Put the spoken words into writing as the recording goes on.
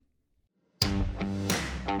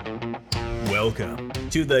Welcome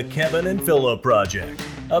to the Kevin and Philip Project,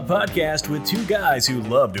 a podcast with two guys who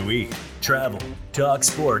love to eat, travel, talk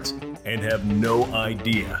sports, and have no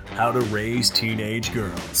idea how to raise teenage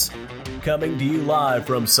girls. Coming to you live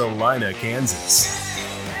from Salina, Kansas.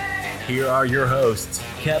 Here are your hosts,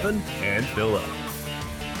 Kevin and Philip.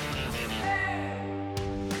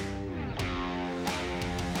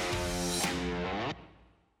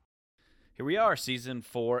 Here we are, Season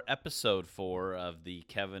 4, Episode 4 of the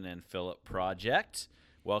Kevin and Philip Project.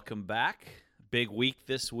 Welcome back. Big week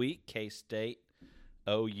this week, K-State,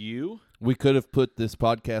 OU. We could have put this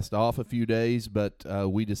podcast off a few days, but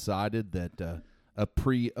we decided that a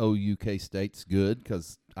pre-OU K-State's good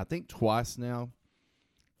because I think twice now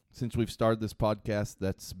since we've started this podcast,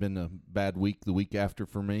 that's been a bad week the week after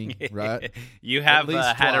for me, right? You have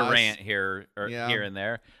had a twice. rant here and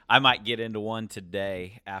there. I might get into one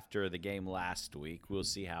today after the game last week. We'll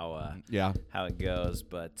see how it goes.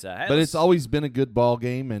 But it's always been a good ball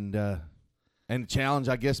game and a challenge,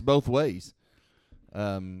 I guess, both ways.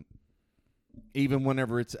 Even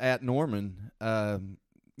whenever it's at Norman,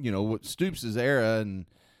 with Stoops' era and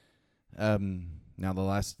now the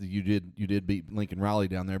last you did beat Lincoln Riley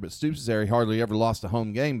down there, but Stoops' era, he hardly ever lost a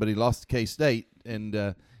home game, but he lost to K-State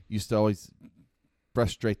and used to always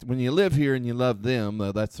frustrate. When you live here and you love them,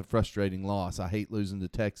 that's a frustrating loss. I hate losing to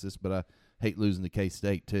Texas, but I hate losing to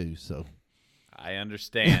K-State too. So I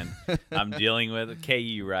understand. I'm dealing with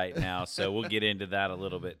KU right now, so we'll get into that a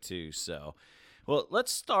little bit too. So, well,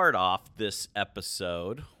 let's start off this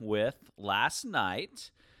episode with last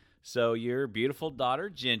night. So your beautiful daughter,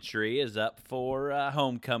 Gentry, is up for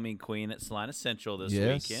homecoming queen at Salina Central this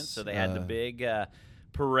weekend. So they had the big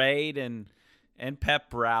parade and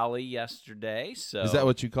pep rally yesterday. So is that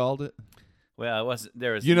what you called it? Well, it wasn't.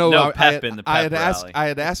 There was no pep in the pep rally. I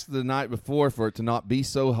had asked the night before for it to not be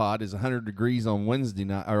so hot. It's 100 degrees on Wednesday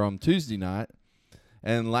night or on Tuesday night,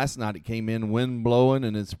 and last night it came in wind blowing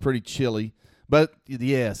and it's pretty chilly. But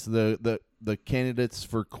yes, the candidates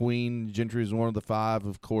for queen, Gentry is one of the 5,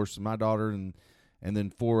 of course, my daughter and then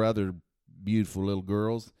 4 other beautiful little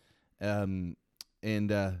girls. So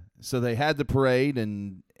they had the parade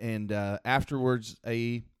and afterwards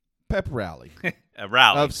a pep rally. A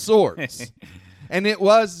rally. Of sorts. And it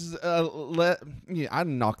was, I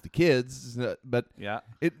didn't knock the kids, but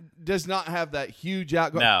it does not have that huge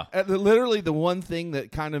outgo. No. Literally the one thing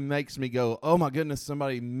that kind of makes me go, oh my goodness,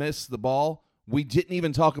 somebody missed the ball. We didn't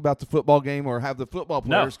even talk about the football game or have the football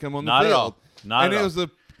players come on the field. Not at all. Not at all. It was a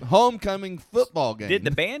homecoming football game. Did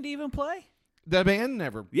the band even play? The band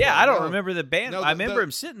never played. Yeah, I don't remember the band. I remember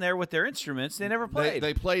them sitting there with their instruments. They never played.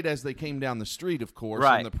 They played as they came down the street, of course,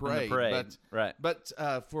 right, in the parade. But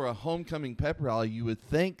for a homecoming pep rally, you would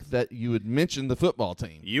think that you would mention the football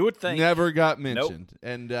team. You would think. Never got mentioned. Nope.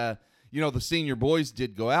 And, the senior boys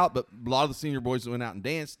did go out, but a lot of the senior boys that went out and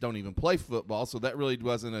danced don't even play football, so that really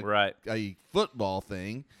wasn't a football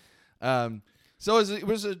thing. So it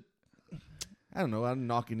was a – I don't know. I don't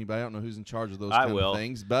knock anybody. I don't know who's in charge of those kind of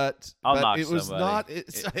things, but it was somebody.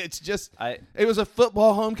 It was a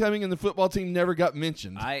football homecoming, and the football team never got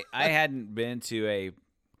mentioned. I hadn't been to a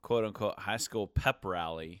quote-unquote high school pep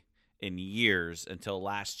rally in years until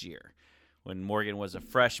last year. When Morgan was a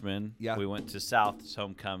freshman, we went to South's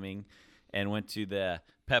homecoming and went to the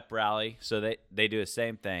pep rally. So they do the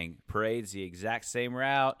same thing. Parade's the exact same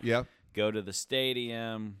route. Yeah. Go to the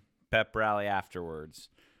stadium, pep rally afterwards.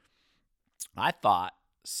 I thought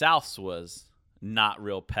South's was not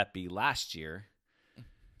real peppy last year,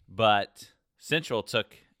 but Central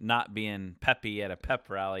took not being peppy at a pep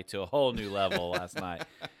rally to a whole new level last night.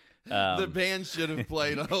 The band should have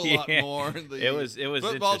played a whole lot more. It was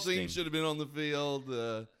football interesting. team should have been on the field.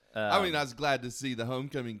 I was glad to see the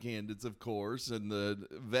homecoming candidates, of course, and the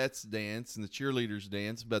vets dance and the cheerleaders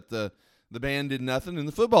dance, but the band did nothing and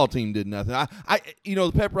the football team did nothing.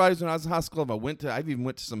 The pep rallies when I was in high school, I even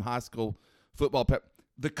went to some high school football pep.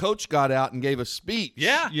 The coach got out and gave a speech.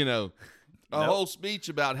 Yeah. A whole speech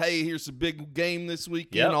about, hey, here's a big game this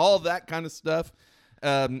weekend, all that kind of stuff.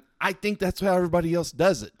 I think that's how everybody else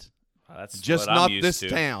does it. That's just what not I'm used this to.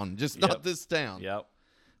 town. Not this town. Yep.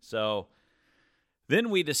 So then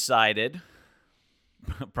we decided,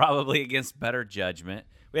 probably against better judgment,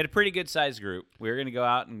 we had a pretty good sized group. We were going to go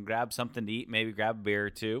out and grab something to eat, maybe grab a beer or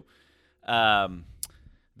two.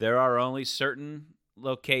 There are only certain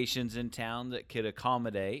locations in town that could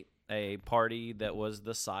accommodate a party that was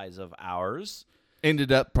the size of ours.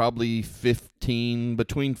 Ended up probably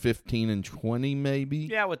between 15 and 20 maybe.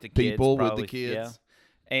 Yeah, with the kids. People probably, with the kids. Yeah.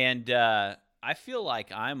 And I feel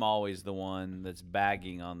like I'm always the one that's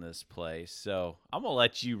bagging on this place, so I'm going to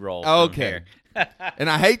let you roll from here. And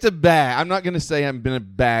I hate to bag. I'm not going to say I'm going to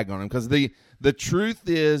bag on him because the truth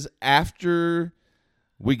is after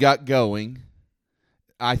we got going,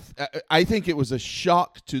 I think it was a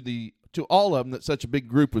shock to all of them that such a big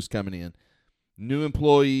group was coming in. New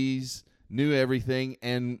employees, new everything,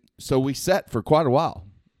 and so we sat for quite a while.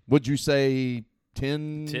 Would you say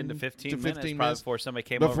 10 to 15 minutes, probably minutes before somebody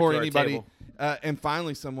came over to anybody, our table. And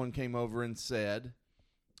finally someone came over and said,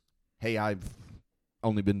 hey, I've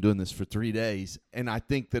only been doing this for 3 days, and I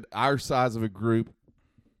think that our size of a group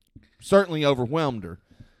certainly overwhelmed her.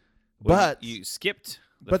 Well, but you skipped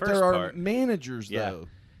the but first there are part. managers, Yeah. though.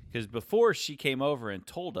 Because before she came over and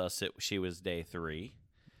told us that she was day 3,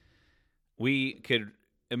 we could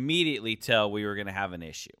immediately tell we were going to have an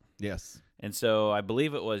issue. Yes. And so I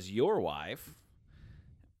believe it was your wife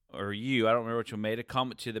or you, I don't remember which one, made a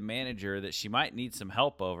comment to the manager that she might need some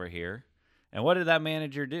help over here. And what did that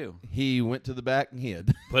manager do? He went to the back and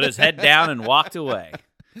hid. Put his head down and walked away.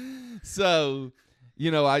 So,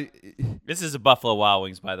 This is a Buffalo Wild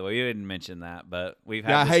Wings, by the way. You didn't mention that, but we've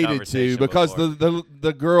had I this hated conversation to because before.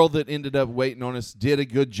 the girl that ended up waiting on us did a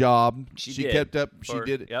good job. She She did. kept up. For-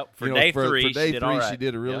 she did. yep, for day three, For she day did 3, all right. she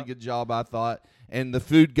did a really Yep. good job, I thought. And the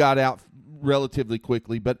food got out relatively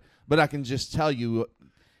quickly. But I can just tell you,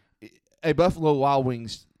 a Buffalo Wild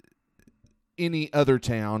Wings, any other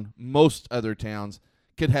town, most other towns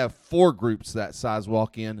could have 4 groups that size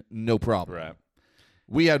walk in, no problem. Right.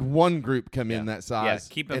 We had one group come in that size,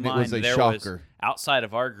 Keep in and mind, it was a there shocker. was, outside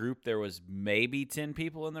of our group, there was maybe 10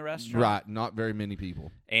 people in the restaurant. Right, not very many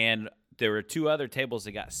people. And there were 2 other tables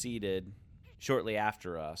that got seated shortly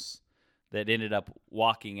after us that ended up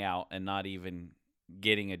walking out and not even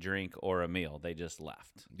getting a drink or a meal. They just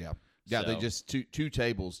left. Yeah. Yeah, they So- just two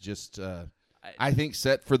tables just I think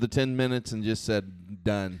set for the 10 minutes and just said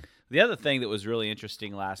done. The other thing that was really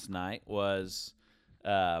interesting last night was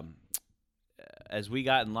as we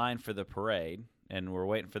got in line for the parade and we're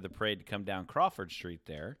waiting for the parade to come down Crawford Street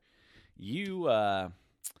there, you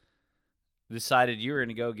decided you were going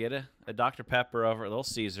to go get a Dr. Pepper over at Little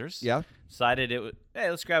Caesars. Yeah. Decided hey,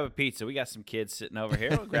 let's grab a pizza. We got some kids sitting over here.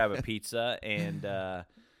 We'll grab a pizza and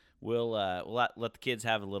we'll let the kids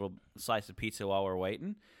have a little slice of pizza while we're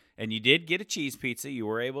waiting. And you did get a cheese pizza. You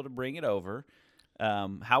were able to bring it over.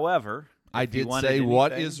 However, I if you did wanted say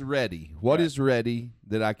what anything- is ready? What Right. is ready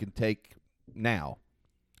that I can take now?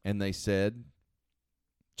 And they said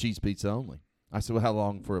cheese pizza only. I said, well, how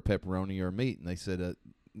long for a pepperoni or a meat? And they said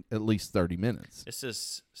at least 30 minutes. This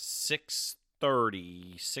is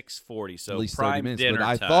 6:30, 6:40, so At least 30 prime minutes. dinner But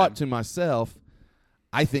I time. thought to myself,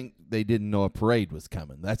 I think they didn't know a parade was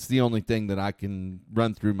coming. That's the only thing that I can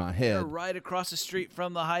run through my They're head. right across the street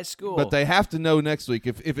from the high school. But they have to know next week.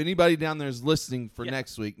 If anybody down there is listening for Yeah.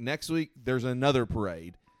 next week there's another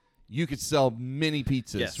parade. You could sell many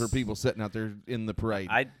pizzas Yes. for people sitting out there in the parade.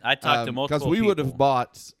 I talked to multiple because we would have people.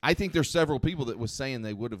 bought. I think there's several people that was saying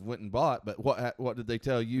they would have went and bought. But what did they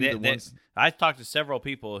tell you? I talked to several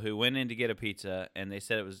people who went in to get a pizza, and they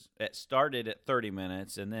said it started at 30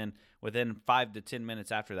 minutes, and then within 5 to 10 minutes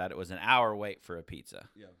after that, it was an hour wait for a pizza.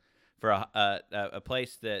 Yeah. For a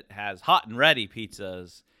place that has hot and ready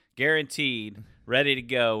pizzas, guaranteed, ready to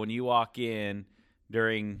go when you walk in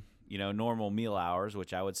during normal meal hours,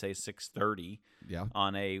 which I would say 6:30 Yeah.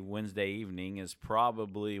 on a Wednesday evening is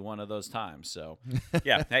probably one of those times. So,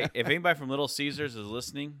 yeah, hey, if anybody from Little Caesars is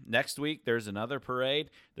listening, next week there's another parade.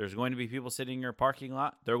 There's going to be people sitting in your parking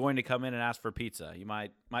lot. They're going to come in and ask for pizza. You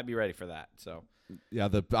might be ready for that. So, Yeah,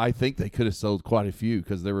 I think they could have sold quite a few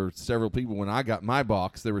because there were several people when I got my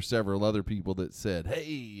box. There were several other people that said, "Hey,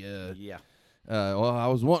 yeah. well, I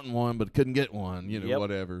was wanting one but couldn't get one," Yep.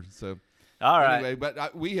 whatever." So. All right. Anyway,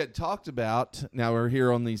 but we had talked about, now we're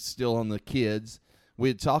here on still on the kids. We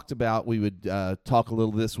had talked about we would talk a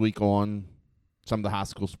little this week on some of the high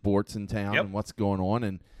school sports in town Yep. and what's going on.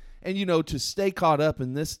 And to stay caught up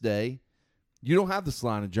in this day, you don't have the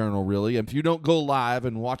Salina Journal really. If you don't go live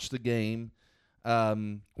and watch the game,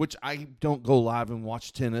 which I don't go live and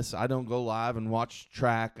watch tennis. I don't go live and watch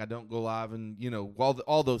track. I don't go live and,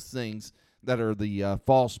 all those things that are the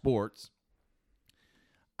fall sports.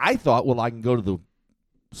 I thought, well, I can go to the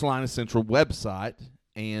Salina Central website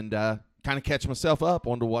and kind of catch myself up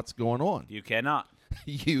onto what's going on. You cannot.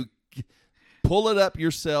 You pull it up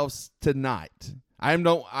yourselves tonight. I'm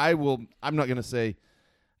not going to say.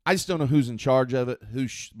 I just don't know who's in charge of it.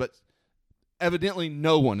 But evidently,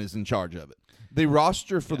 no one is in charge of it. The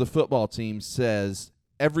roster for the football team says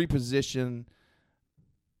every position,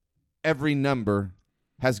 every number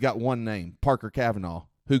has got one name: Parker Cavanaugh,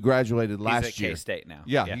 who graduated He's last at year. K-State now.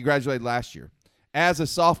 Yeah, he graduated last year as a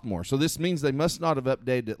sophomore. So this means they must not have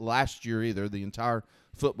updated it last year either, the entire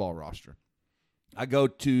football roster. I go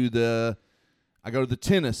to the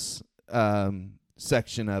tennis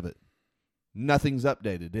section of it. Nothing's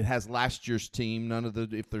updated. It has last year's team. None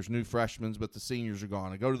of if there's new freshmen, but the seniors are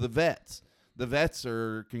gone. I go to the vets. The vets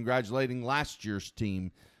are congratulating last year's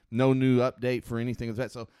team. No new update for anything of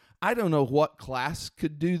that. So I don't know what class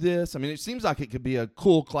could do this. I mean, it seems like it could be a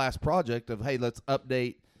cool class project of, hey, let's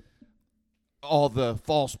update all the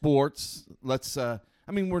fall sports. Let's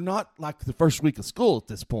we're not like the first week of school at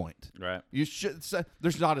this point. Right. You should say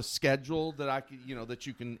there's not a schedule that that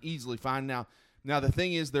you can easily find now. Now the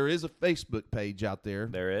thing is, there is a Facebook page out there.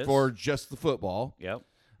 There is for just the football. Yep.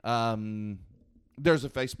 There's a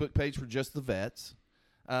Facebook page for just the vets.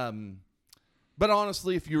 But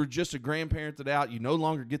honestly, if you're just a grandparent that out, you no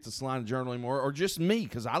longer get the Salina Journal anymore, or just me,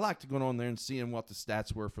 because I like to go on there and seeing what the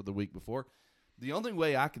stats were for the week before. The only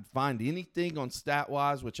way I could find anything on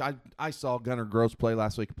stat-wise, which I saw Gunnar Gross play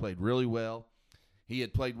last week, played really well. He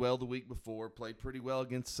had played well the week before, played pretty well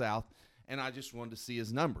against South, and I just wanted to see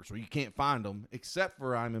his numbers. Well, you can't find them except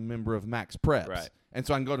for I'm a member of Max Preps. Right. And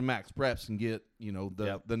so I can go to Max Preps and get,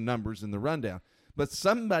 the numbers and the rundown. But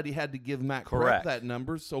somebody had to give Max Prep that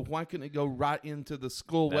number, so why couldn't it go right into the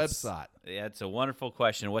school website? Yeah, it's a wonderful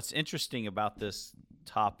question. What's interesting about this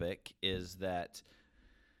topic is that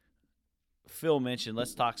Phil mentioned,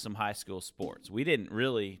 let's talk some high school sports. We didn't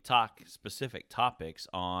really talk specific topics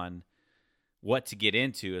on what to get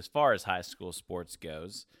into as far as high school sports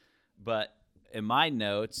goes. But in my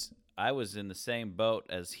notes, I was in the same boat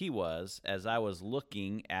as he was as I was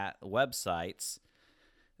looking at websites.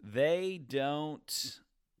 They don't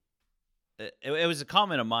it was a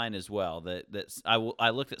comment of mine as well that I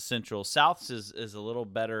looked at Central. South's is a little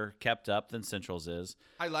better kept up than Central's is.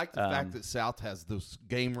 I like the fact that South has those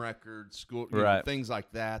game records, school, things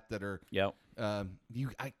like that are. Yep.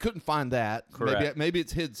 I couldn't find that. Correct. Maybe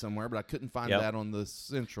it's hid somewhere, but I couldn't find that on the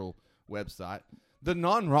Central website. The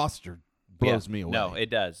non-roster blows me away. No, it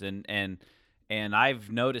does, and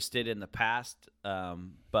I've noticed it in the past.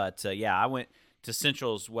 But I went to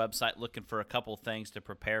Central's website looking for a couple things to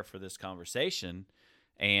prepare for this conversation,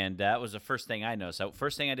 and that was the first thing I noticed. So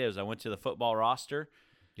first thing I did was I went to the football roster.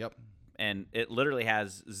 Yep. And it literally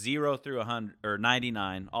has 0 through 100 or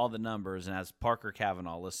 99, all the numbers, and has Parker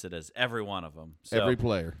Cavanaugh listed as every one of them. So every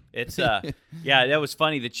player. It's that was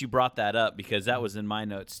funny that you brought that up because that was in my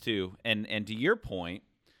notes too. And to your point,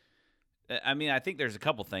 I mean, I think there's a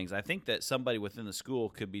couple things. I think that somebody within the school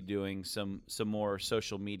could be doing some more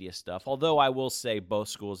social media stuff. Although I will say both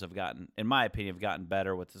schools have gotten, in my opinion,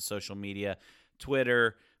 better with the social media,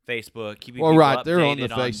 Twitter, Facebook, keeping people updated they're on the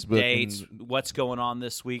Facebook dates, what's going on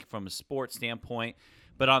this week from a sports standpoint.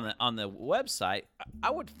 But on the website,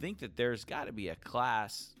 I would think that there's got to be a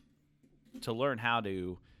class to learn how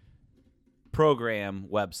to program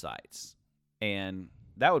websites, and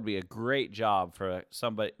that would be a great job for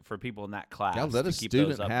people in that class. Yeah, let to a keep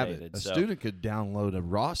student those have updated. it. A student could download a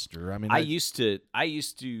roster. I mean, I used to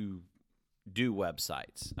do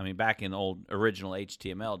websites. I mean, back in the old original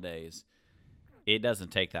HTML days, it doesn't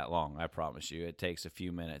take that long. I promise you, it takes a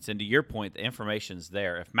few minutes. And to your point, the information's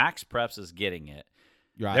there. If Max Preps is getting it,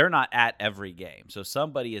 they're not at every game, so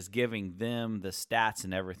somebody is giving them the stats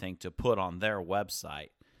and everything to put on their website.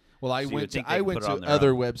 Well, I went to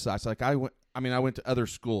other websites. Like I went to other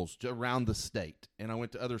schools around the state, and I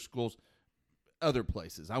went to other schools, other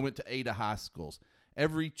places. I went to Ada high schools.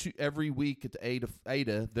 Every week at the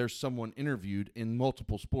Ada, there's someone interviewed in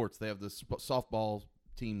multiple sports. They have the softball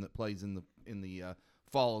team that plays in the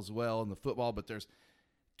fall as well, and the football. But there's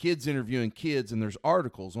kids interviewing kids, and there's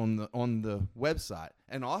articles on the website,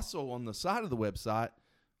 and also on the side of the website,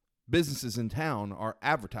 businesses in town are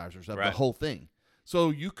advertisers of the whole thing.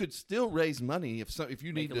 So you could still raise money if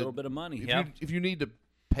you need a little bit of money. If you need to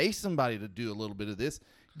pay somebody to do a little bit of this,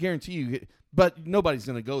 guarantee you. But nobody's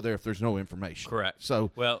going to go there if there's no information. Correct.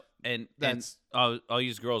 So and I'll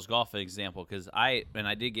use girls golf as an example because I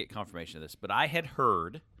did get confirmation of this, but I had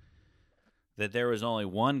heard that there was only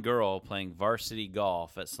one girl playing varsity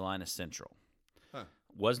golf at Salina Central. Huh.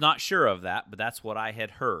 Was not sure of that, but that's what I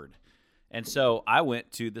had heard. And so I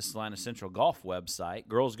went to the Salina Central golf website,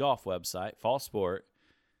 girls golf website, Fall Sport,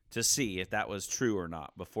 to see if that was true or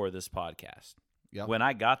not before this podcast. Yep. When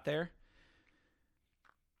I got there,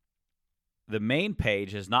 the main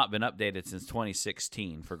page has not been updated since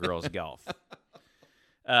 2016 for girls golf.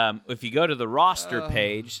 If you go to the roster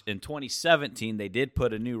page in 2017, they did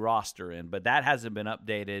put a new roster in, but that hasn't been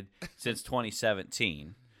updated since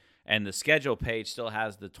 2017. And the schedule page still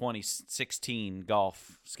has the 2016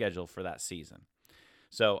 golf schedule for that season.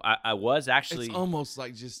 So I was actually. It's almost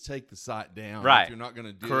like just take the site down. Right. If you're not going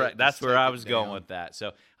to do correct. it. That's where I was going going with that.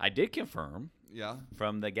 So I did confirm. Yeah.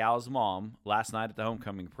 From the gal's mom last night at the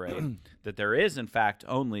homecoming parade that there is, in fact,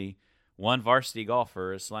 only one varsity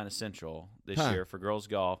golfer at Salina Central this year for girls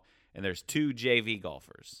golf, and there's 2 JV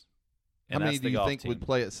golfers. How many do you think would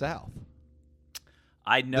play at South?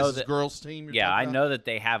 I know this that is girls team. I know that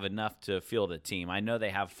they have enough to field a team. I know they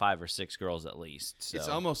have 5 or 6 girls at least. So. It's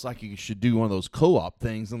almost like you should do one of those co-op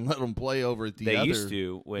things and let them play over at the They other. used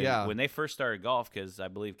to when they first started golf, because I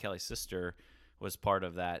believe Kelly's sister was part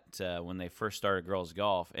of that when they first started girls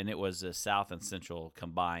golf, and it was a South and Central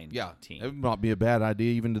combined team. It might be a bad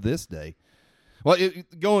idea even to this day. Well,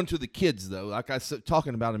 going to the kids, though, like I was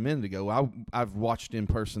talking about a minute ago, I've watched in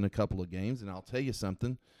person a couple of games, and I'll tell you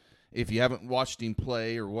something. If you haven't watched him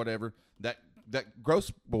play or whatever, that Gross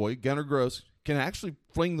boy, Gunnar Gross, can actually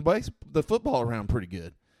fling the football around pretty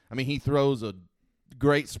good. I mean, he throws a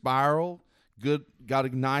great spiral, got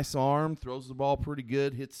a nice arm, throws the ball pretty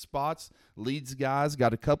good, hits spots, leads guys,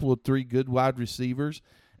 got a couple of 3 good wide receivers,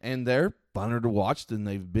 and they're funner to watch than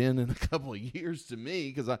they've been in a couple of years to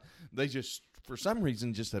me because they just, for some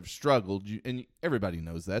reason, just have struggled. And everybody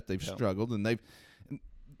knows that. They've struggled, and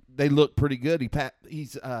they look pretty good.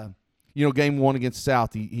 He's game 1 against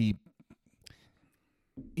South, he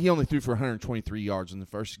only threw for 123 yards in the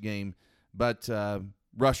first game, but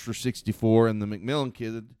rushed for 64, and the McMillan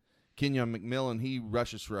kid, Kenyon McMillan, he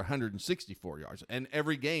rushes for 164 yards. And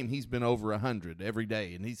every game he's been over 100 every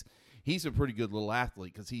day, and he's a pretty good little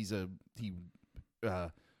athlete because he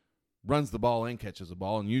runs the ball and catches the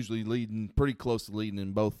ball, and usually pretty close to leading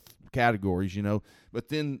in both categories, But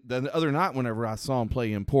then the other night, whenever I saw him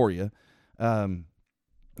play Emporia,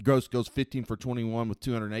 Gross goes 15 for 21 with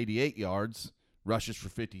 288 yards, rushes for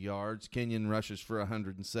 50 yards. Kenyon rushes for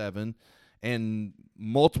 107. And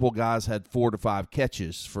multiple guys had 4 to 5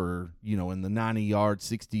 catches for, in the 90-yard,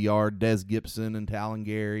 60-yard, Des Gibson and Talon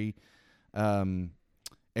Gary. And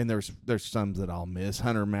there's some that I'll miss.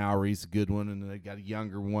 Hunter Mowry's a good one, and they got a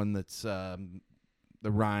younger one that's the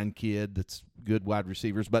Ryan kid that's good wide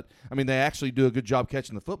receivers. But, I mean, they actually do a good job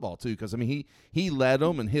catching the football, too, because, I mean, he led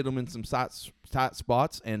them and hit them in some tight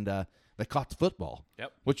spots, and they caught the football,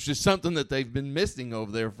 which is something that they've been missing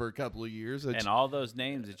over there for a couple of years. And all those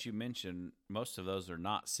names that you mentioned, most of those are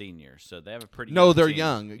not seniors, so they have a pretty No, young they're team.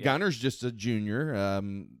 young. Yeah. Gunner's just a junior.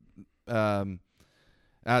 Talon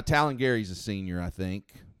Gary's a senior, I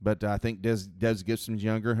think. But I think Des Gibson's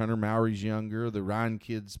younger. Hunter Mowry's younger. The Ryan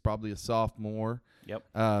kid's probably a sophomore. Yep.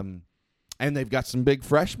 And they've got some big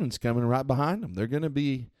freshmen coming right behind them. They're going to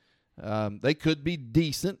be they could be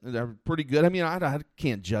decent. They're pretty good. I mean, I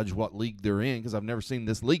can't judge what league they're in because I've never seen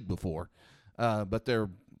this league before. But they're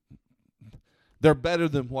better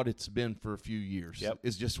than what it's been for a few years. Yep.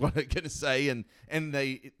 Is just what I'm going to say. And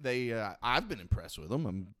they I've been impressed with them.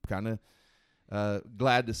 I'm kind of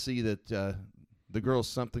glad to see that the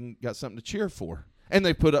girls got something to cheer for. And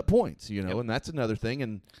they put up points, and that's another thing.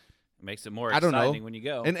 And it makes it more exciting when you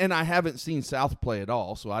go. And I haven't seen South play at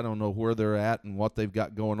all, so I don't know where they're at and what they've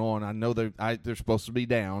got going on. I know they're supposed to be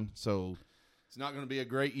down, so it's not going to be a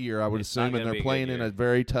great year, I would assume, and they're playing in a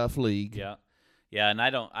very tough league. Yeah. Yeah, and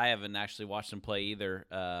I haven't actually watched them play either.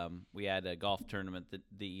 We had a golf tournament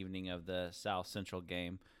the evening of the South Central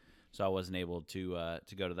game, so I wasn't able to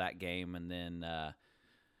go to that game. And then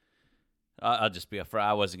I'll just be upfront.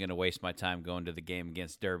 I wasn't going to waste my time going to the game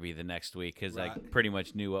against Derby the next week because I pretty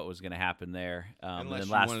much knew what was going to happen there. Unless and then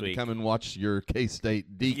you last wanted week, to come and watch your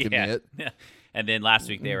K-State decommit. Yeah. And then last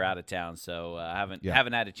week they were out of town, so I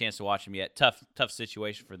haven't had a chance to watch them yet. Tough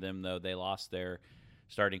situation for them though. They lost their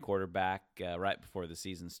starting quarterback right before the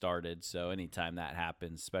season started. So anytime that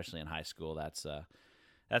happens, especially in high school, that's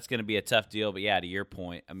going to be a tough deal. But yeah, to your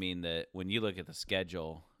point, I mean, when you look at the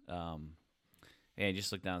schedule. And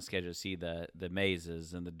just look down the schedule, see the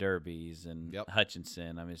Mazes and the Derbies and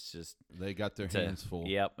Hutchinson. I mean, it's just they got their hands full.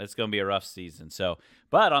 Yep, it's going to be a rough season. So,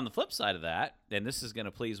 but on the flip side of that, and this is going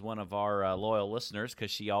to please one of our loyal listeners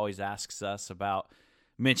because she always asks us about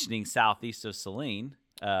mentioning southeast of Saline.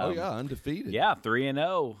 Undefeated. Yeah,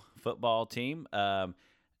 3-0 football team.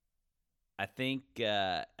 I think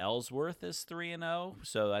Ellsworth is 3-0,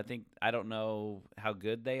 so I don't know how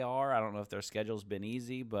good they are. I don't know if their schedule's been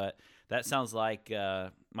easy, but that sounds like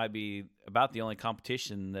might be about the only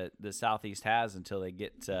competition that the Southeast has until they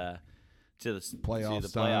get to the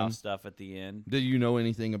playoff stuff at the end. Do you know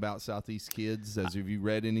anything about Southeast kids? Have you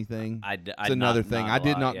read anything? It's another thing. I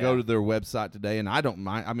did not go to their website today, and I don't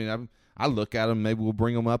mind. I mean, I look at them. Maybe we'll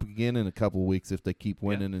bring them up again in a couple of weeks if they keep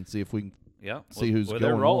winning and see if we can Yeah, see who's well,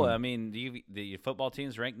 going they're rolling. on. I mean, the football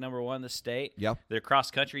team's ranked number 1 in the state. Yep. Their cross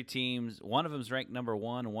country teams, one of them's ranked number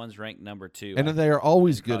 1, and one's ranked number 2. And they are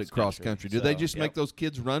always in good at cross country. Do they just make those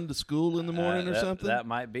kids run to school in the morning or something? That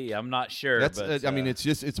might be. I'm not sure. But, I mean,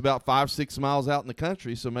 it's about 5-6 miles out in the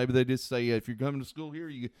country, so maybe they just say if you're coming to school here,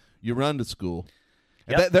 you run to school.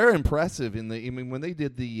 Yep. They're impressive I mean, when they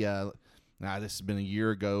did the this has been a year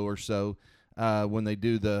ago or so, when they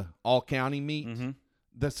do the all county meet. Mm-hmm.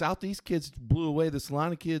 The Southeast kids blew away the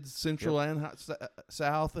Salina kids, Central and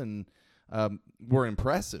South, and were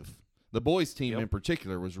impressive. The boys team in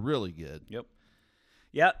particular was really good. Yep.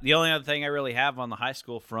 Yeah, the only other thing I really have on the high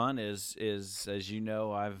school front is as you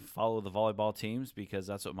know, I've followed the volleyball teams because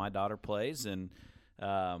that's what my daughter plays, and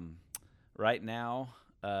right now,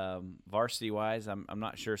 varsity wise, I'm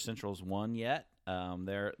not sure Central's won yet.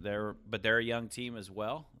 They're a young team as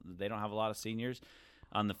well. They don't have a lot of seniors.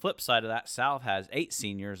 On the flip side of that, South has 8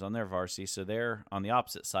 seniors on their varsity, so they're on the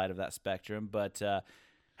opposite side of that spectrum. But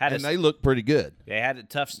they look pretty good. They had a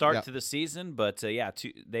tough start to the season, but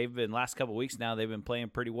they've been last couple of weeks now. They've been playing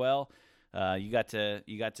pretty well. You got to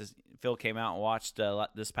Phil came out and watched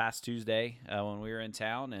this past Tuesday when we were in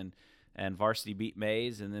town, and varsity beat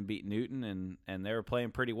Mays and then beat Newton, and they were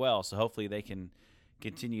playing pretty well. So hopefully they can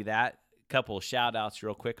continue that. Couple of shout outs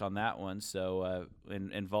real quick on that one. So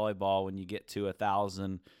in volleyball, when you get to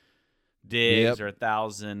 1,000 digs or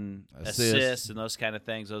 1,000 assists and those kind of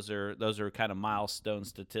things, those are kind of milestone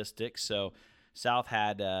statistics. So South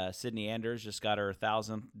had Sydney Anders just got her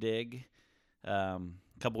 1,000th dig a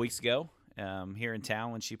couple weeks ago here in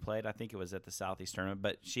town when she played. I think it was at the Southeast tournament,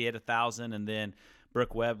 but she hit 1,000, and then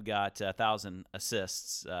Brooke Webb got 1,000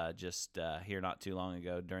 assists just here not too long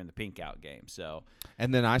ago during the Pink Out game. So,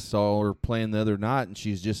 and then I saw her playing the other night, and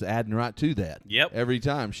she's just adding right to that. Yep. Every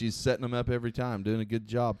time. She's setting them up every time, doing a good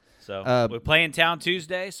job. So we play in town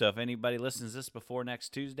Tuesday, so if anybody listens to this before next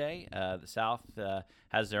Tuesday, the South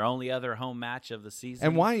has their only other home match of the season.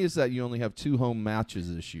 And why is that you only have 2 home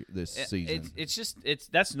matches this season?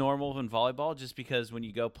 That's normal in volleyball, just because when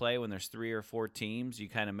you go play, when there's 3 or 4 teams, you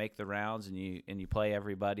kind of make the rounds and you play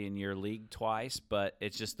everybody in your league twice, but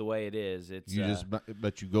it's just the way it is.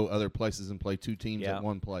 But you go other places and play 2 teams at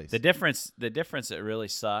one place. The difference that really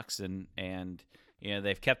sucks, and you know,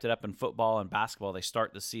 they've kept it up in football and basketball. They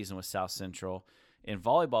start the season with South Central. In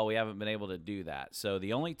volleyball, we haven't been able to do that. So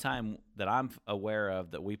the only time that I'm aware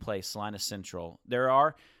of that we play Salina Central, there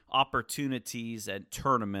are opportunities at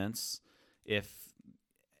tournaments if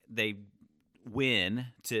they win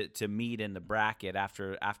to meet in the bracket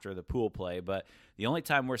after the pool play. But the only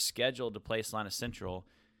time we're scheduled to play Salina Central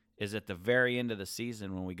is at the very end of the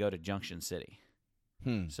season when we go to Junction City.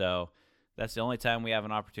 So that's the only time we have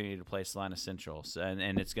an opportunity to play Salina Central,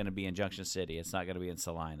 and it's going to be in Junction City. It's not going to be in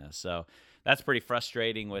Salina. So that's pretty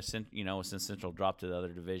frustrating since Central dropped to the other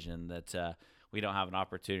division that we don't have an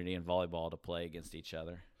opportunity in volleyball to play against each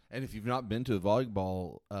other. And if you've not been to a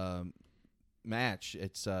volleyball match,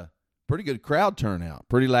 it's a pretty good crowd turnout.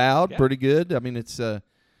 Pretty loud, pretty good. I mean, it's I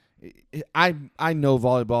know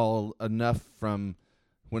volleyball enough from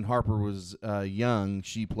when Harper was young.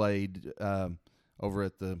 She played over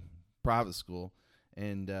at the private school,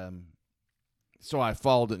 and so I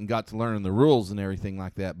followed it and got to learn the rules and everything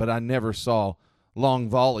like that, but I never saw long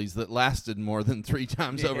volleys that lasted more than 3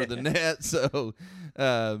 times over the net. So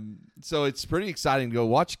it's pretty exciting to go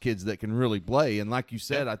watch kids that can really play. And like you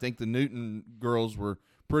said, I think the Newton girls were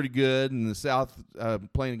pretty good, and the South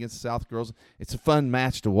playing against the South girls, it's a fun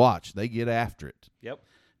match to watch. They get after it. Yep.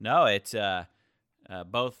 No, it's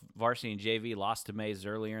both varsity and JV lost to Mays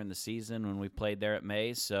earlier in the season when we played there at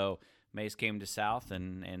Mays. So Mays came to South,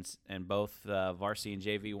 and both varsity and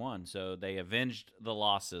JV won. So they avenged the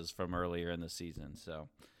losses from earlier in the season. So,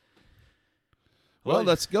 well,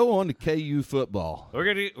 let's go on to KU football.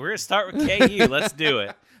 We're gonna start with KU. Let's do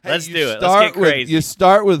it. Let's do it. Let's get crazy. You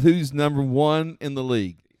start with who's number 1 in the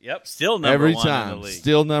league. Yep, still number 1 in the league.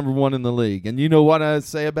 Still number 1 in the league. And you know what I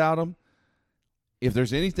say about them? If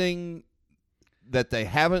there's anything that they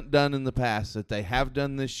haven't done in the past that they have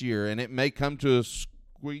done this year, and it may come to a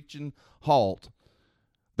screeching halt,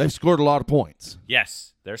 they've scored a lot of points.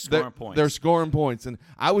 Yes, they're scoring points. They're scoring points. And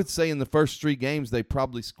I would say in the first 3 games, they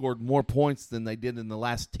probably scored more points than they did in the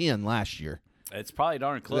last 10 last year. It's probably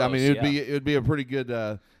darn close. I mean, it would be a pretty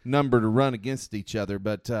good number to run against each other.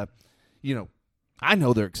 But, I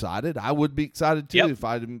know they're excited. I would be excited, too, if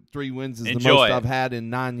I had 3 wins is the most I've had in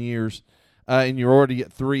 9 years. And you're already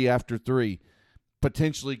at 3 after 3.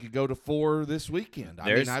 Potentially could go to 4 this weekend.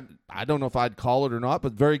 I don't know if I'd call it or not,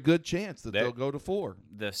 but very good chance that they'll go to 4.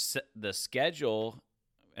 The schedule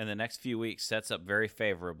in the next few weeks sets up very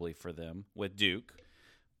favorably for them with Duke.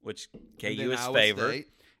 which And KU then is Iowa favored. State.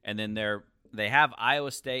 And then they have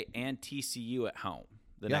Iowa State and TCU at home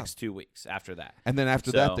the Yeah. next 2 weeks after that. And then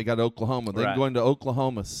after that, they got Oklahoma. They're Right. going to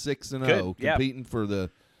Oklahoma 6-0, Yep. competing for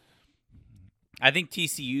the. I think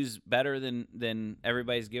TCU's better than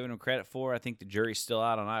everybody's giving them credit for. I think the jury's still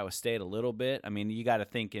out on Iowa State a little bit. I mean, you got to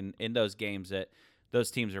think in those games that those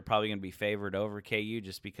teams are probably going to be favored over KU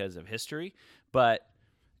just because of history. But,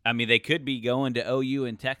 I mean, they could be going to OU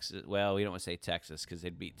and Texas. Well, we don't want to say Texas because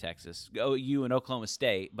they'd beat Texas. OU and Oklahoma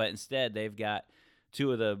State. But instead, they've got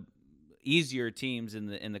two of the easier teams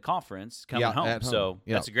in the conference coming home. at home. So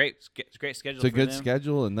Yeah. that's a great schedule. It's a for good them.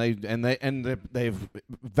 schedule, and they've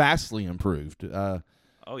vastly improved.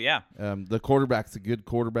 Oh yeah, The quarterback's a good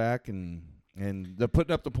quarterback, and they're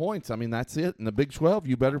putting up the points. I mean, that's it. In the Big 12,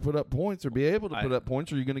 you better put up points or be able to put up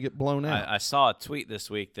points, or you're going to get blown out. I saw a tweet this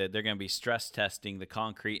week that they're going to be stress testing the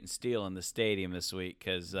concrete and steel in the stadium this week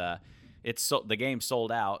because the game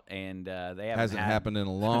sold out, and they hasn't happened in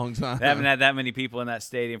a long time. They haven't had that many people in that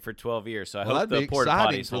stadium for 12 years. So I hope that'd the be porta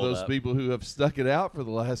exciting potties for hold those up. people who have stuck it out for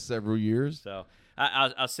the last several years. So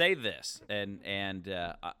I'll say this, and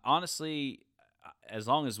honestly, as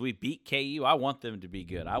long as we beat KU, I want them to be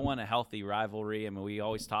good. I want a healthy rivalry. I mean, we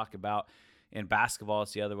always talk about in basketball,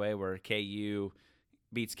 it's the other way where KU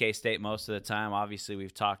beats K-State most of the time. Obviously,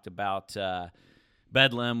 we've talked about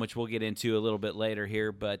Bedlam, which we'll get into a little bit later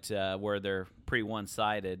here, but where they're pretty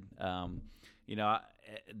one-sided.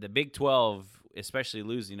 The Big 12, especially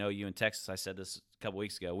losing OU in Texas, I said this a couple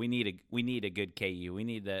weeks ago, we need a good KU. We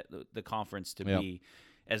need the conference to be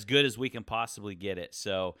as good as we can possibly get it.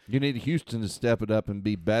 So you need Houston to step it up and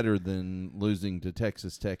be better than losing to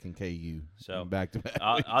Texas Tech and KU. So back to back.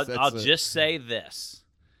 I'll just say this: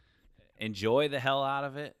 enjoy the hell out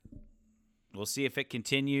of it. We'll see if it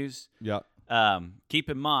continues. Yeah. Keep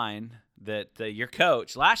in mind that your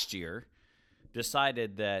coach last year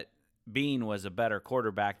decided that Bean was a better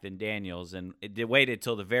quarterback than Daniels, and it waited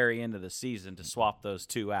till the very end of the season to swap those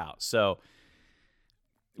two out. So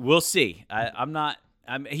we'll see.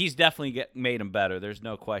 He's definitely made him better. There's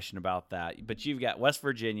no question about that. But you've got West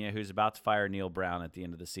Virginia, who's about to fire Neil Brown at the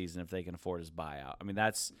end of the season if they can afford his buyout. I mean,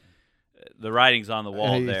 that's the writing's on the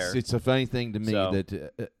wall there. It's a funny thing to me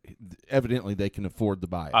that evidently they can afford the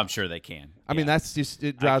buyout. I'm sure they can. I mean, that's just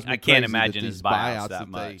it drives me I crazy. can't imagine that his these buyouts that that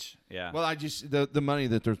much. Yeah. Well, the money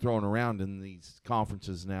that they're throwing around in these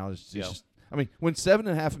conferences now is just. I mean, when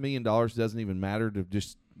 $7.5 million doesn't even matter to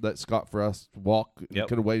just let Scott Frost walk, and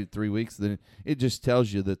could have waited 3 weeks, then it just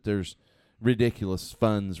tells you that there's ridiculous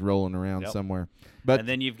funds rolling around somewhere. But and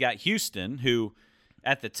then you've got Houston, who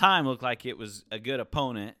at the time looked like it was a good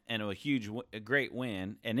opponent and a great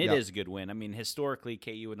win, and it is a good win. I mean, historically,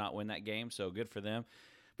 KU would not win that game, so good for them.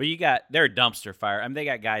 But they're a dumpster fire. I mean, they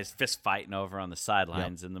got guys fist fighting over on the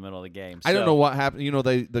sidelines in the middle of the game. I don't know what happened. You know,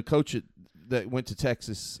 the coach that went to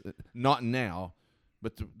Texas, not now,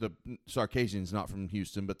 but the Sarkisian's not from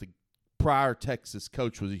Houston, but the prior Texas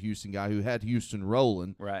coach was a Houston guy who had Houston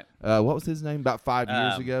rolling. Right. What was his name? About 5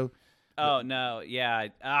 years ago. Oh, no. Yeah.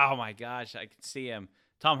 Oh, my gosh. I could see him.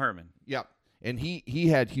 Tom Herman. Yep. And he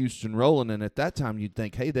had Houston rolling, and at that time you'd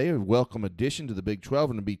think, hey, they're a welcome addition to the Big 12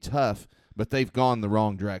 and to be tough, but they've gone the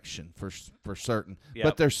wrong direction for certain. Yep.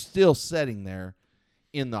 But they're still sitting there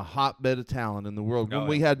in the hotbed of talent in the world. When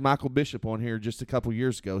we had Michael Bishop on here just a couple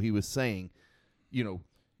years ago, he was saying, don't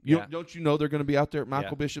you know they're going to be out there at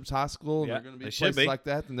Michael Bishop's high school and they're going to be places like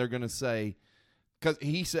that, and they're going to say, because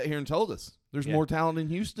he sat here and told us there's more talent in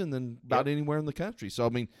Houston than about anywhere in the country. So I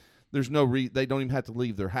mean, there's no they don't even have to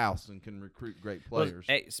leave their house and can recruit great players.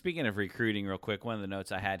 Well, hey, speaking of recruiting, real quick, one of the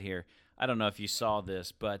notes I had here, I don't know if you saw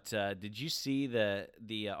this, but did you see the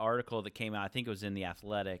article that came out? I think it was in The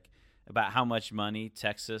Athletic about how much money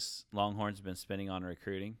Texas Longhorns been spending on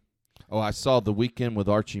recruiting. Oh, I saw the weekend with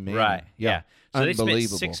Archie Manning. Right. Yeah. So they spent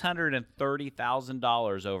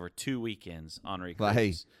 $630,000 over 2 weekends on recruits.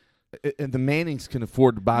 Hey, and the Mannings can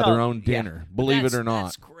afford to buy their own dinner. Believe it or not,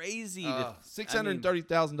 that's crazy.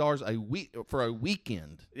 $630,000 a week for a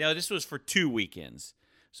weekend. Yeah, this was for 2 weekends.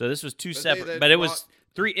 So this was two separate, but it was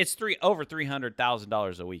three. It's over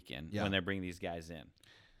 $300,000 a weekend when they bring these guys in.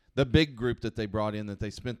 The big group that they brought in that they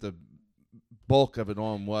spent the bulk of it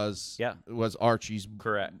on was Archie's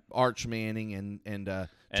correct Arch Manning and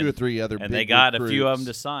 2 or 3 other and big they got recruits. A few of them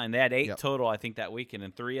to sign. They had 8 total, I think, that weekend,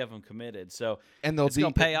 and 3 of them committed. So and it's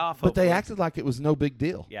going to pay off. But they acted like it was no big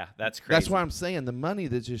deal. Yeah, that's crazy. That's why I'm saying the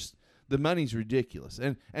money's ridiculous.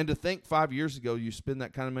 And to think 5 years ago you spend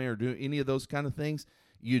that kind of money or do any of those kind of things,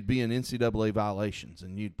 you'd be in NCAA violations,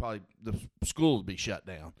 and the school would be shut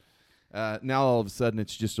down. Now all of a sudden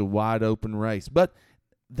it's just a wide open race, but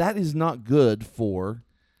that is not good for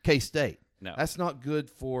K-State. No. That's not good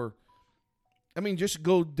for – I mean, just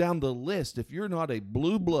go down the list. If you're not a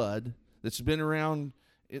blue blood that's been around,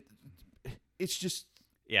 it's just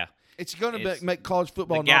 – Yeah. It's going to make college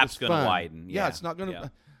football not as fun. The gap's going to widen. Yeah, it's not going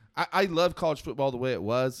to I love college football the way it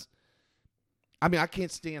was. I mean, I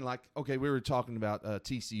can't stand okay, we were talking about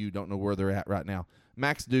TCU, don't know where they're at right now.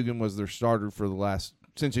 Max Dugan was their starter for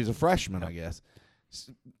since he's a freshman, I guess.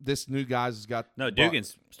 This new guy's got – No,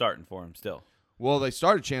 Dugan's starting for him still. Well, they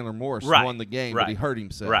started Chandler Morris, Right. won the game, Right. but he hurt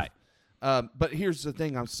himself. Right. But here's the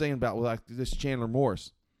thing I'm saying about this Chandler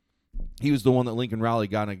Morris. He was the one that Lincoln Riley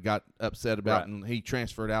got upset about, Right. and he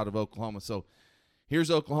transferred out of Oklahoma. So here's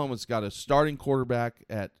Oklahoma's got a starting quarterback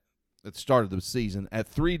at the start of the season at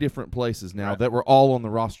 3 different places now that were all on the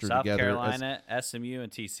roster South together. Carolina, SMU,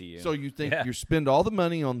 and TCU. So you think you spend all the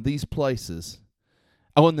money on these places.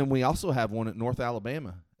 Oh, and then we also have one at North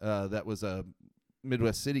Alabama that was a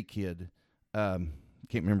Midwest City kid. Can't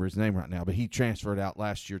remember his name right now, but he transferred out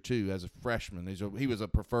last year too as a freshman. He was a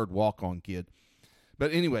preferred walk-on kid.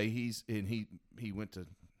 But anyway, he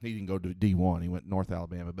didn't go to D1. He went to North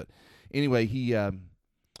Alabama. But anyway,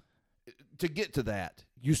 to get to that,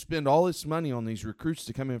 you spend all this money on these recruits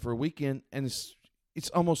to come in for a weekend, and it's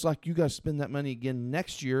almost like you got to spend that money again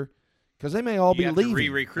next year because they may all be leaving.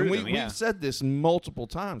 Re-recruit them, We've said this multiple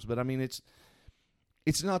times, but I mean it's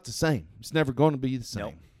not the same. It's never going to be the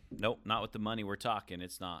same. Nope, not with the money we're talking.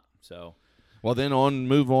 It's not. So, well, then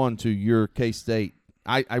move on to your K-State.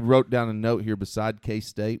 I wrote down a note here beside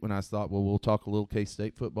K-State when I thought, well, we'll talk a little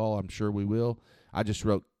K-State football. I'm sure we will. I just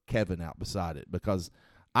wrote Kevin out beside it because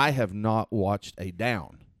I have not watched a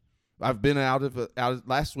down. I've been out of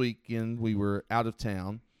last weekend. We were out of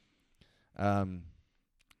town, and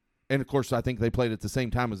of course, I think they played at the same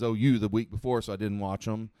time as OU the week before, so I didn't watch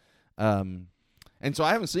them. And so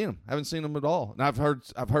I haven't seen them. I haven't seen them at all. And I've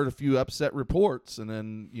heard a few upset reports. And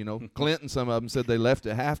then, Clint and some of them said they left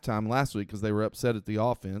at halftime last week because they were upset at the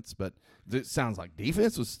offense. But it sounds like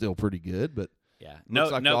defense was still pretty good. But yeah,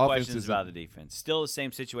 no questions about the defense. Still the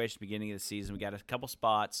same situation beginning of the season. We got a couple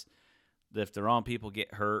spots that if the wrong people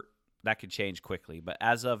get hurt, that could change quickly. But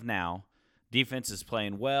as of now, defense is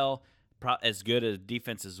playing well, as good a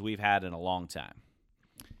defense as we've had in a long time.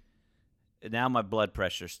 Now my blood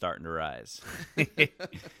pressure is starting to rise.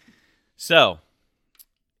 So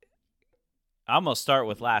I'm going to start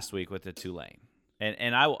with last week with the Tulane.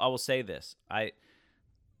 And I will say this. I'm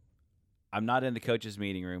not in the coach's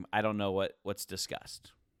meeting room. I don't know what's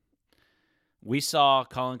discussed. We saw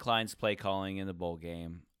Colin Klein's play calling in the bowl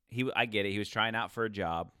game. I get it. He was trying out for a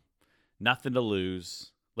job. Nothing to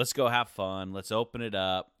lose. Let's go have fun. Let's open it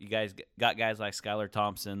up. You guys got guys like Skylar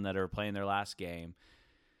Thompson that are playing their last game.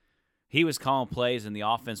 He was calling plays, and the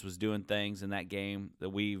offense was doing things in that game that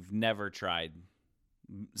we've never tried.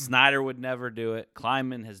 Snyder would never do it.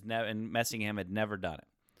 Kleinman has never, and Messingham had never done it.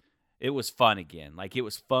 It was fun again. It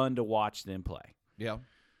was fun to watch them play. Yeah.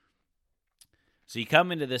 So you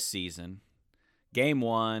come into this season, game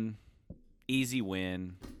 1, easy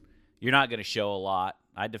win. You're not going to show a lot.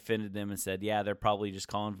 I defended them and said, yeah, they're probably just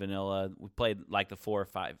calling vanilla. We played the 4 or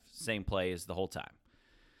 5 same plays the whole time.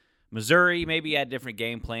 Missouri maybe had a different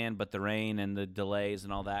game plan, but the rain and the delays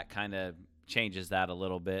and all that kind of changes that a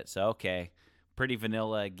little bit. So, okay, pretty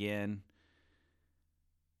vanilla again.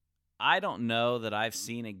 I don't know that I've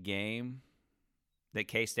seen a game that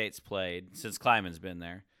K-State's played since Kleiman's been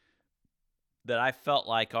there that I felt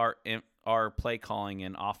like our play calling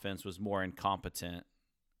and offense was more incompetent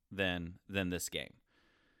than this game.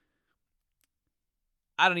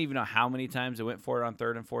 I don't even know how many times they went for it on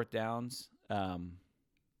 3rd and 4th downs.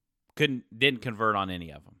 Didn't convert on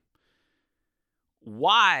any of them.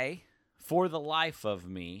 Why, for the life of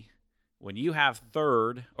me, when you have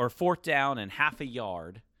 3rd or 4th down and half a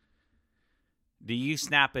yard, do you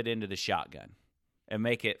snap it into the shotgun and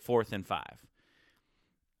make it 4th and 5?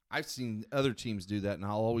 I've seen other teams do that, and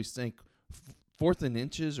I'll always think 4th and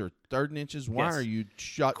inches or 3rd and inches. Why are you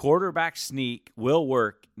shot? Quarterback sneak will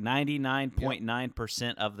work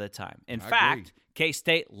 99.9% of the time. In fact,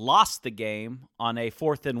 K-State lost the game on a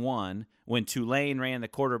 4th and 1 when Tulane ran the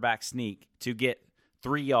quarterback sneak to get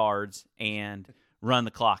 3 yards and run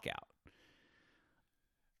the clock out.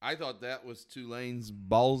 I thought that was Tulane's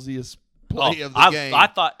ballsiest play of the game. I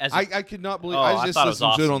thought I could not believe. I just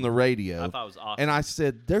listened to it on the radio. I thought it was awesome. And I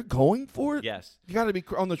said, they're going for it? Yes. You got to be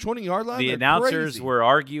on the 20-yard line? The announcers were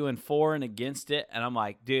arguing for and against it, and I'm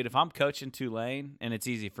like, dude, if I'm coaching Tulane, and it's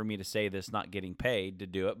easy for me to say this not getting paid to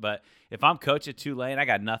do it, but if I'm coaching Tulane, I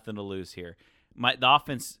got nothing to lose here. The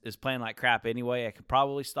offense is playing like crap anyway. I could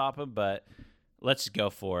probably stop them, but let's go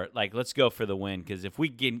for it. Let's go for the win, because if we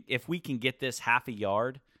can get this half a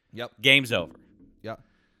yard, game's over. Yep.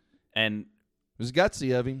 And it was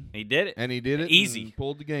gutsy of him. he did it. And he did it easy. And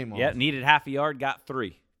pulled the game off. Yeah, needed half a yard, got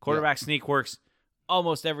 3. Quarterback sneak works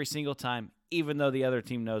almost every single time, even though the other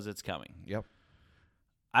team knows it's coming. Yep.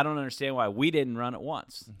 I don't understand why we didn't run it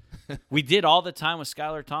once. We did all the time with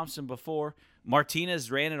Skylar Thompson before. Martinez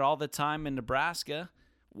ran it all the time in Nebraska.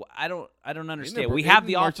 I don't understand. We have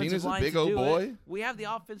the offensive line to do it. We have the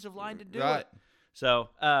offensive line to do it. So,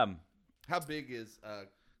 how big is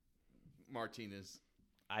Martinez?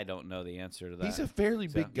 I don't know the answer to that. He's a fairly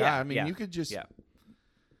big guy. I mean, you could just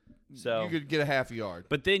So you could get a half a yard.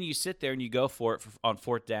 But then you sit there and you go for it on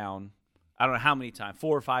 4th down. I don't know how many times,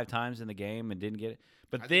 4 or 5 times in the game, and didn't get it.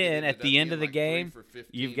 But then at the end of the game,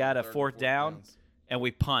 you've got a 4th down, and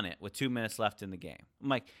we punt it with 2 minutes left in the game. I'm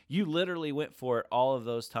like, you literally went for it all of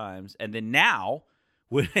those times, and then now,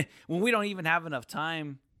 when we don't even have enough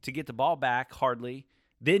time to get the ball back, hardly,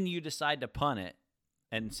 then you decide to punt it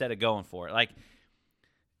instead of going for it. Like,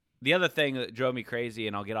 the other thing that drove me crazy,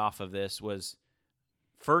 and I'll get off of this, was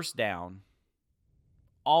 1st down.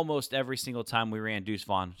 Almost every single time we ran Deuce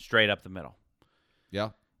Vaughn straight up the middle. Yeah.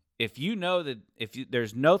 If you know that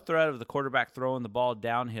there's no threat of the quarterback throwing the ball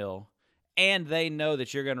downhill, and they know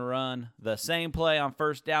that you're going to run the same play on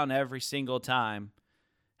 1st down every single time,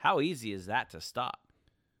 how easy is that to stop?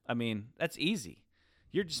 I mean, that's easy.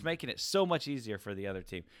 You're just making it so much easier for the other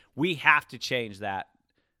team. We have to change that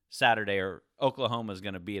Saturday, or Oklahoma is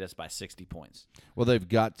going to beat us by 60 points. Well, they've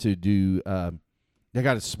got to do they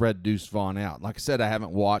got to spread Deuce Vaughn out. Like I said, I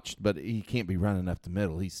haven't watched, but he can't be running up the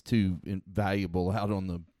middle. He's too valuable out in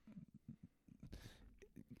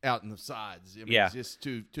the sides. I mean, he's just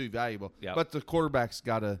too valuable. Yeah. But the quarterback's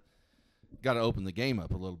got to open the game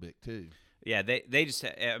up a little bit too. Yeah, they just.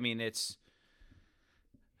 I mean, it's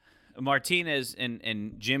Martinez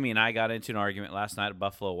and Jimmy and I got into an argument last night at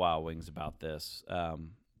Buffalo Wild Wings about this.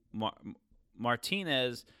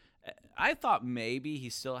 Martinez, I thought maybe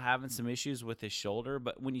he's still having some issues with his shoulder,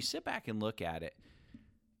 but when you sit back and look at it,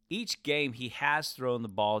 each game he has thrown the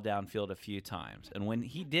ball downfield a few times. And when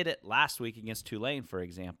he did it last week against Tulane, for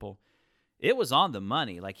example, it was on the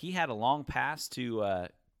money. Like, he had a long pass to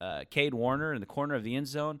Cade Warner in the corner of the end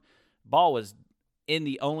zone. Ball was in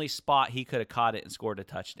the only spot he could have caught it and scored a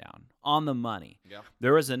touchdown. On the money. Yeah.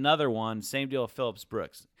 There was another one, same deal with Phillips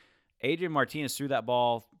Brooks. Adrian Martinez threw that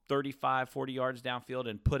ball 35, 40 yards downfield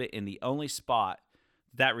and put it in the only spot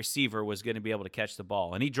that receiver was going to be able to catch the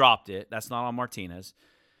ball. And he dropped it. That's not on Martinez.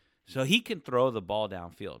 So he can throw the ball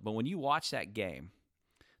downfield. But when you watch that game,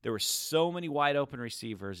 there were so many wide open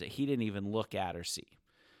receivers that he didn't even look at or see.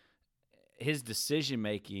 His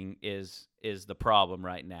decision-making is the problem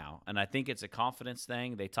right now. And I think it's a confidence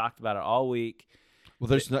thing. They talked about it all week.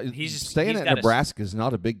 Well, staying at Nebraska is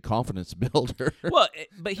not a big confidence builder. Well,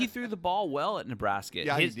 but he threw the ball well at Nebraska.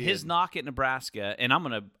 Yeah, his knock at Nebraska, and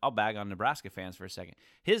I'll bag on Nebraska fans for a second.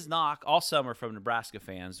 His knock all summer from Nebraska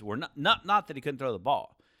fans were not that he couldn't throw the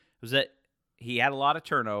ball. It was that he had a lot of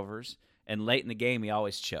turnovers, and late in the game he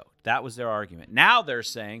always choked. That was their argument. Now they're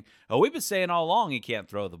saying, "Oh, we've been saying all along he can't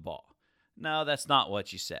throw the ball." No, that's not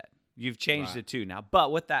what you said. You've changed it too now.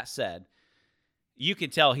 But with that said, you can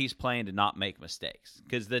tell he's playing to not make mistakes,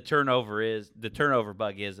 because the turnover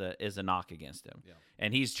bug is a knock against him,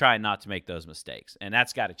 and he's trying not to make those mistakes, and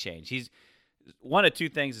that's got to change. He's one of two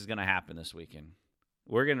things is going to happen this weekend.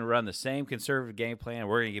 We're going to run the same conservative game plan.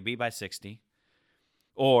 We're going to get beat by 60,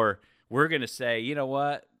 or we're going to say, you know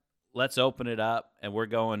what, let's open it up, and we're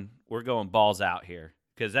going balls out here,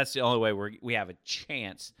 because that's the only way we have a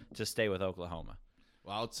chance to stay with Oklahoma.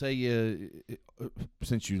 Well, I'll tell you,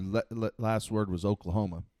 since you last word was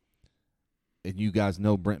Oklahoma, and you guys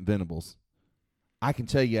know Brent Venables, I can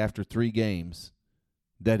tell you after 3 games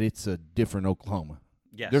that it's a different Oklahoma.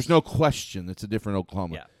 Yes. There's no question it's a different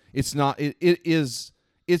Oklahoma. Yeah. It's not.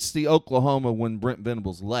 It's the Oklahoma when Brent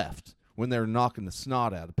Venables left, when they're knocking the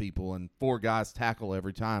snot out of people and 4 guys tackle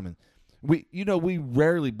every time. And we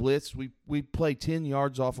rarely blitz. We play 10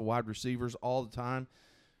 yards off of wide receivers all the time.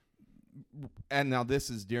 And now this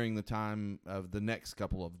is during the time of the next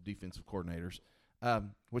couple of defensive coordinators,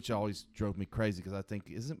 which always drove me crazy, because I think,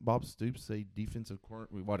 isn't Bob Stoops a defensive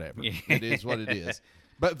coordinator? Whatever. Yeah. It is what it is.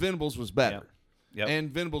 But Venables was better. Yep.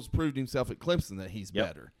 And Venables proved himself at Clemson that he's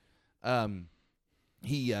better.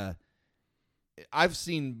 I've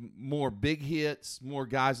seen more big hits, more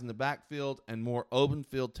guys in the backfield, and more open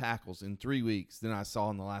field tackles in 3 weeks than I saw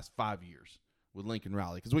in the last 5 years with Lincoln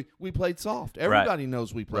Riley, because we played soft. Everybody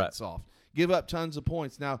knows we played soft. Give up tons of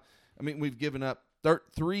points. Now, I mean, we've given up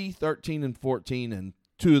 3, 13, and 14, and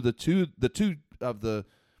two of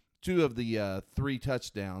the 3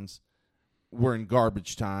 touchdowns were in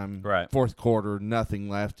garbage time. Right. Fourth quarter, nothing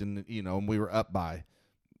left, and we were up by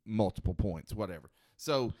multiple points, whatever.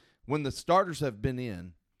 So when the starters have been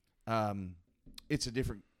in, it's a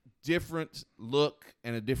different look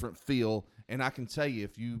and a different feel. And I can tell you,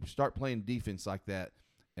 if you start playing defense like that,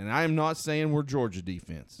 and I am not saying we're Georgia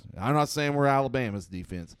defense. I'm not saying we're Alabama's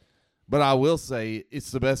defense. But I will say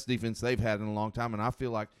it's the best defense they've had in a long time. And I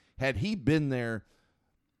feel like had he been there,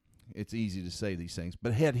 it's easy to say these things,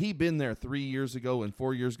 but had he been there 3 years ago and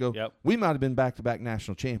 4 years ago, we might have been back-to-back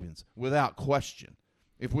national champions without question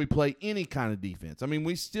if we play any kind of defense. I mean,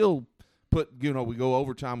 we still we go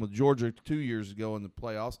overtime with Georgia 2 years ago in the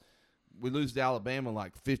playoffs. We lose to Alabama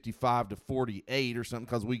like 55-48 or something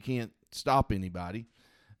because we can't stop anybody.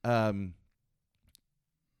 But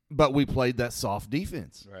we played that soft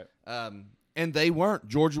defense. Right. And they weren't.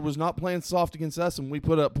 Georgia was not playing soft against us, and we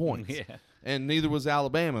put up points. Yeah. And neither was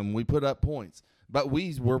Alabama, and we put up points. But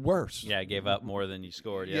we were worse. Yeah, gave up more than you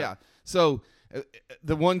scored. Yeah. So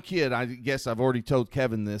the one kid, I guess I've already told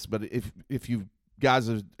Kevin this, but if you guys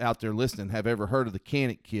are out there listening have ever heard of the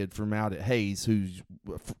Canick kid from out at Hayes, who's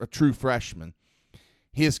a true freshman,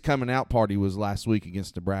 his coming out party was last week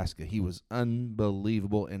against Nebraska. He was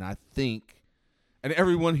unbelievable, and I think – and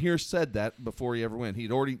everyone here said that before he ever went.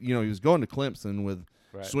 He'd already – he was going to Clemson with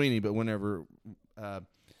Sweeney, but whenever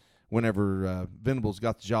Venables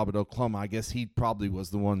got the job at Oklahoma, I guess he probably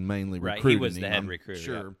was the one mainly recruiting. He was the head recruiter.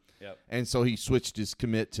 Sure. Yep. And so he switched his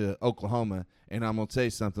commit to Oklahoma, and I'm going to tell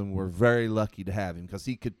you something. We're very lucky to have him because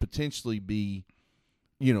he could potentially be,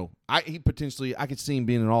 I could see him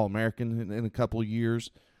being an All-American in a couple of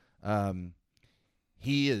years.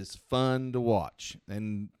 He is fun to watch,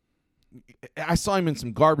 and I saw him in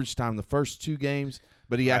some garbage time the first 2 games,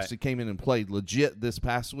 but he actually came in and played legit this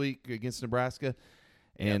past week against Nebraska,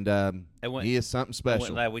 and he is something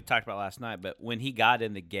special. Like we talked about last night, but when he got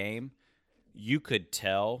in the game, you could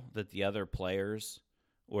tell that the other players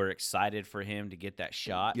were excited for him to get that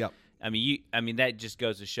shot. Yep. I mean that just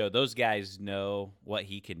goes to show those guys know what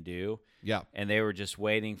he can do. Yeah. And they were just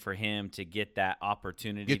waiting for him to get that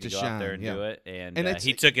opportunity to go shine, out there and do it, and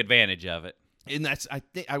he took advantage of it. And that's,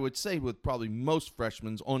 I would say, with probably most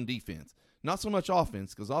freshmen on defense. Not so much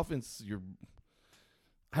offense, because offense,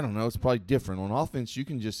 I don't know, it's probably different. On offense, you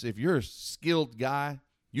can just, if you're a skilled guy,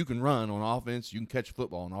 you can run on offense, you can catch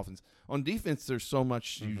football on offense. On defense, there's so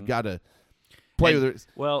much you've got to play with it.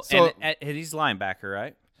 Well, so, and he's linebacker,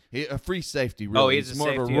 right? A free safety, really. He's more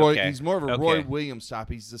of a safety. Okay. He's more of a Roy Williams type.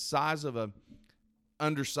 He's the size of a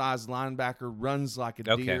undersized linebacker, runs like a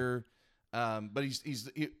deer. But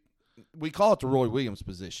we call it the Roy Williams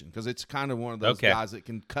position because it's kind of one of those guys that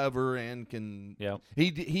can cover and can. Yeah.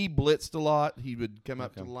 He blitzed a lot. He would come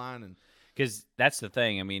up to the line and because that's the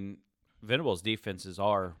thing. I mean, Venables' defenses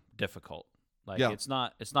are difficult. Like it's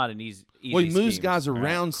not an easy. Well, he moves scheme. guys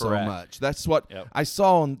around so much. That's what I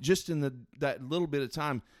saw just in that little bit of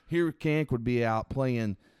time. Here, Kank would be out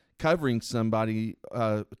covering somebody,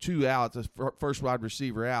 2 outs, the first wide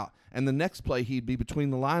receiver out, and the next play he'd be between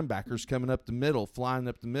the linebackers coming up the middle, flying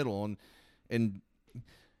up the middle, and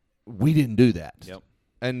we didn't do that. Yep.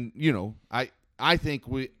 And I think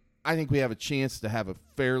we have a chance to have a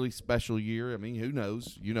fairly special year. I mean, who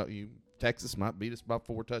knows? Texas might beat us by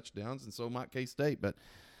 4 touchdowns, and so might K-State. But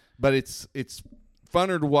it's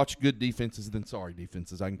funner to watch good defenses than sorry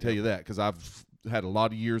defenses. I can tell you that because I've had a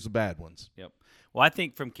lot of years of bad ones. Yep. Well, I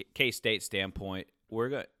think from K-State standpoint, we're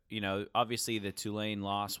going. Obviously the Tulane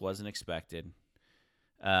loss wasn't expected.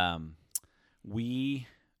 But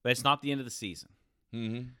it's not the end of the season.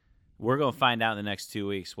 Mm-hmm. We're going to find out in the next 2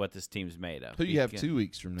 weeks what this team's made of. Who do you have 2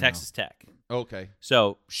 weeks from now? Texas Tech. Okay.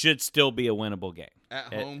 So should still be a winnable game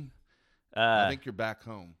at home. I think you're back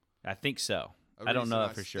home. I think so. I don't know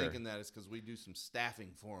for sure. Thinking that is because we do some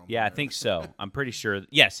staffing for them. Yeah, I think so. I'm pretty sure.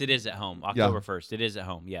 Yes, it is at home. October 1st. It is at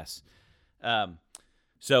home. Yes.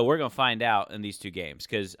 So we're going to find out in these 2 games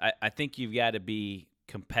because I think you've got to be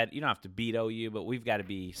competitive. You don't have to beat OU, but we've got to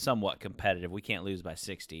be somewhat competitive. We can't lose by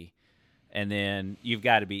 60. And then you've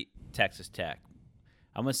got to beat Texas Tech.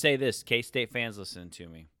 I'm going to say this. K-State fans, listen to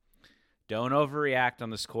me. Don't overreact on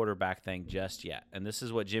this quarterback thing just yet. And this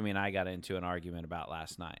is what Jimmy and I got into an argument about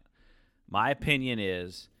last night. My opinion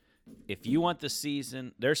is if you want the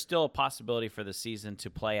season, there's still a possibility for the season to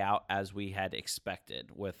play out as we had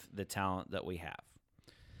expected with the talent that we have.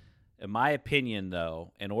 In my opinion,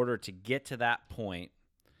 though, in order to get to that point,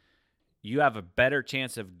 you have a better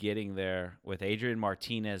chance of getting there with Adrian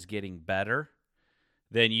Martinez getting better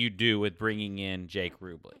than you do with bringing in Jake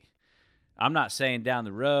Rubley. I'm not saying down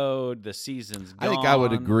the road the season's gone. I think I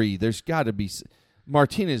would agree. There's got to be –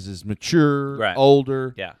 Martinez is mature, right.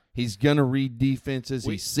 older. Yeah. He's going to read defenses.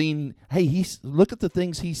 He's seen – hey, look at the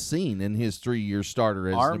things he's seen in his 3-year starter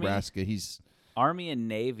as Nebraska. Army and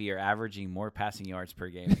Navy are averaging more passing yards per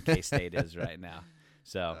game than K-State is right now.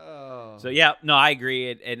 So yeah, no, I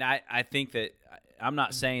agree. And I think that I'm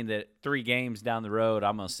not saying that 3 games down the road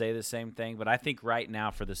I'm going to say the same thing, but I think right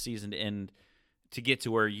now for the season to end, to get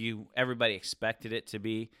to where everybody expected it to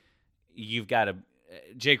be, you've got to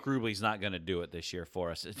 – Jake Rubley's not going to do it this year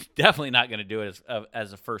for us. It's definitely not going to do it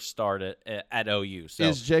as a first start at OU. So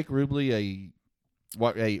is Jake Rubley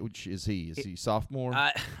what age is he? Is he sophomore?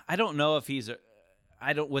 I don't know if he's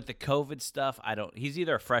with the COVID stuff, he's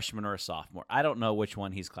either a freshman or a sophomore. I don't know which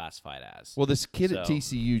one he's classified as. Well, this kid at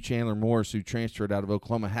TCU, Chandler Morris, who transferred out of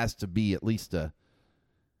Oklahoma, has to be at least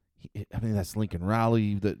that's Lincoln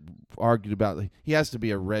Riley that argued about he has to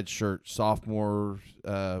be a redshirt sophomore,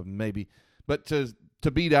 maybe. But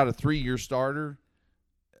to beat out a 3-year starter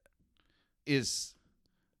is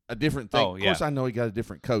a different thing. Oh, yeah. Of course, I know he got a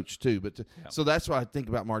different coach too, but so that's why I think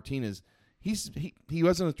about Martinez. He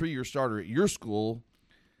wasn't a 3-year starter at your school,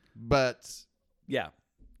 but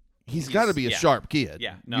he's got to be a sharp kid.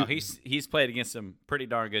 Yeah, no, he's played against some pretty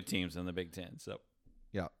darn good teams in the Big Ten. So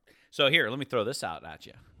yeah. So here, let me throw this out at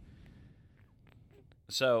you.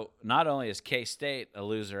 So not only is K-State a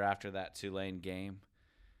loser after that Tulane game,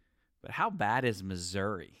 but how bad is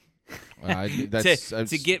Missouri?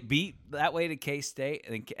 To get beat that way to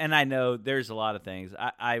K-State, and I know there's a lot of things.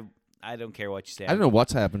 I don't care what you say. I don't know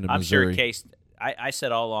what's happened to Missouri. I'm sure K-State. I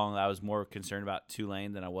said all along that I was more concerned about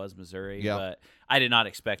Tulane than I was Missouri, yeah. But I did not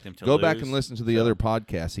expect him to go lose. back and listen to the other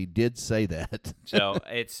podcasts. He did say that. So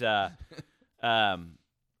it's but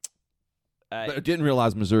I didn't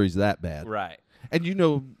realize Missouri's that bad, right? And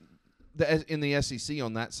in the SEC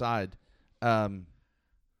on that side, at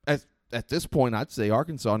this point, I'd say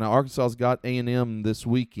Arkansas. Now Arkansas's got A&M this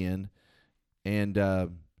weekend, and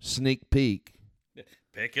sneak peek.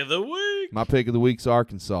 Pick of the week. My pick of the week's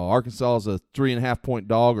Arkansas. Arkansas is a 3.5-point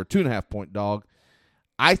dog or 2.5-point dog.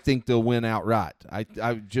 I think they'll win outright.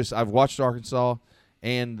 I've watched Arkansas,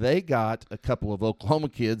 and they got a couple of Oklahoma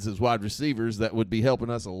kids as wide receivers that would be helping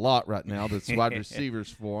us a lot right now. That's wide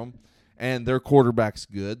receivers for them, and their quarterback's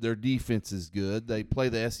good. Their defense is good. They play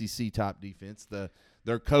the SEC top defense.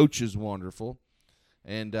 Their coach is wonderful,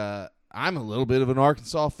 and I'm a little bit of an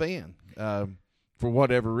Arkansas fan. For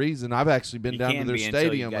whatever reason, I've actually been down to their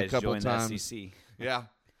stadium a couple of times. Yeah,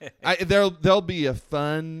 there'll be a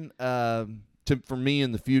fun for me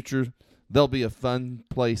in the future. There'll be a fun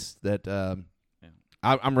place that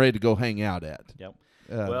I'm ready to go hang out at. Yep.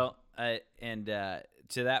 To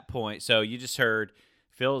that point, so you just heard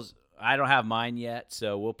Phil's. I don't have mine yet,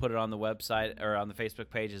 so we'll put it on the website or on the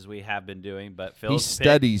Facebook page as we have been doing. But Phil's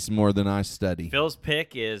studies more than I study. Phil's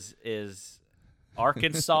pick is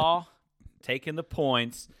Arkansas. Taking the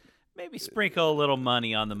points, maybe sprinkle a little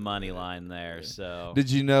money on the money line there. So, did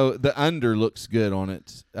you know the under looks good on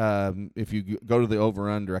it? If you go to the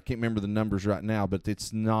over/under, I can't remember the numbers right now, but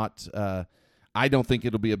it's not. I don't think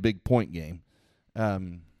it'll be a big point game. But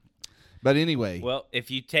anyway, well,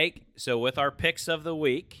 with our picks of the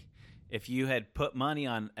week, if you had put money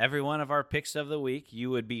on every one of our picks of the week, you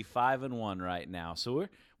would be 5-1 right now. So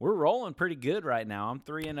we're rolling pretty good right now. I'm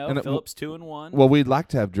 3-0. Philip's 2-1. Well, we'd like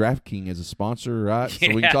to have DraftKings as a sponsor, right? Yeah.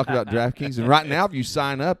 So we can talk about DraftKings. And right now, if you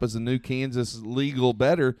sign up as a new Kansas legal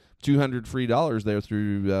bettor, $200 free there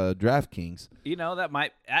through DraftKings. That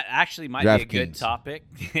might be a good topic.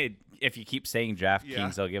 If you keep saying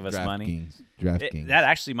DraftKings, they'll give us money. DraftKings. That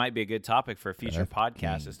actually might be a good topic for a future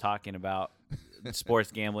podcast, is talking about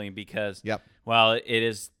sports gambling, because while it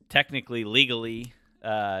is technically legal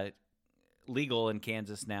in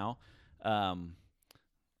Kansas now,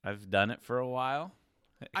 I've done it for a while.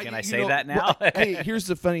 Can I say that now? Hey, here's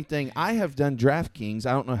the funny thing. I have done DraftKings.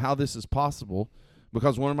 I don't know how this is possible,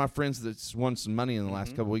 because one of my friends that's won some money in the last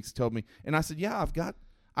couple of weeks told me, and I said, I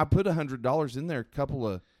put $100 in there a couple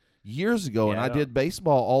of years ago, and I did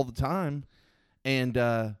baseball all the time,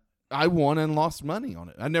 and I won and lost money on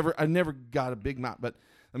it. I never got a big amount, but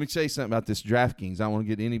let me tell you something about this DraftKings. I don't want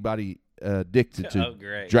to get anybody addicted to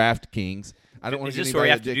DraftKings. I don't want to get anybody addicted. Is this where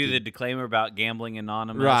you have to do the disclaimer about gambling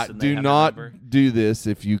anonymous? Right. And do not do this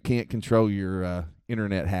if you can't control your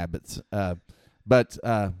internet habits. But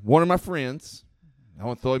one of my friends, I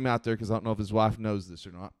won't throw him out there because I don't know if his wife knows this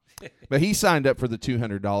or not, but he signed up for the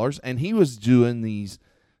 $200, and he was doing these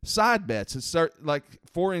side bets. Like,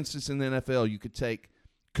 for instance, in the NFL, you could take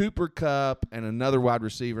Cooper Kupp and another wide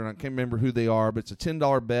receiver, and I can't remember who they are, but it's a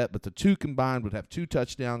 $10 bet, but the two combined would have 2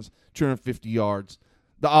 touchdowns, 250 yards.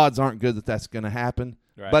 The odds aren't good that that's going to happen,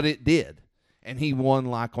 but it did. And he won,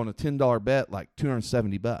 like, on a $10 bet, like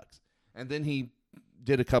 $270. And then he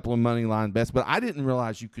did a couple of money line bets, but I didn't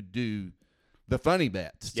realize you could do the funny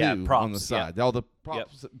bets, too, on the side, all the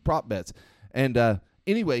prop bets. And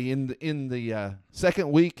anyway, in the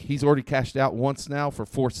second week, he's already cashed out once now for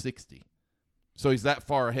 $460. So he's that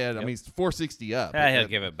far ahead. I mean, he's $460 up. Yeah, he'll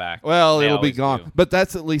give it back. Well, They it'll be always gone. do. But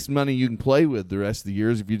that's at least money you can play with the rest of the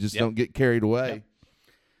years if you just don't get carried away. Yep.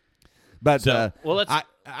 But So, well, let's.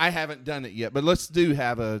 I haven't done it yet. But let's do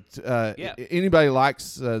have a Yeah. anybody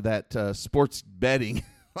likes that sports betting.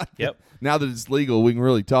 Like Yep. Now that it's legal, we can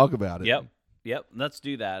really talk about it. Yep. Let's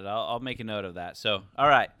do that. I'll make a note of that. So, all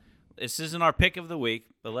right. This isn't our pick of the week,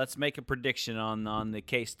 but let's make a prediction on the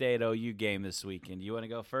K-State OU game this weekend. You want to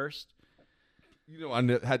go first? You know,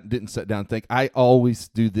 I didn't sit down and think. I always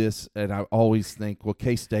do this, and I always think, well,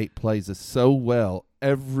 K-State plays us so well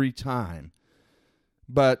every time.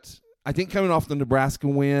 But I think coming off the Nebraska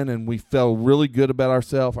win, and we felt really good about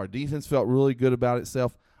ourselves, our defense felt really good about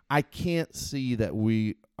itself, I can't see that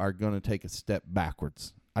we are going to take a step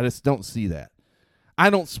backwards. I just don't see that. I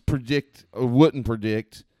don't predict or wouldn't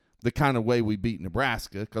predict the kind of way we beat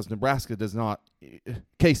Nebraska, because Nebraska does not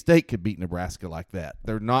 – K-State could beat Nebraska like that.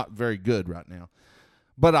 They're not very good right now.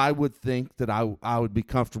 But I would think that I would be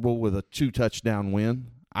comfortable with a 2-touchdown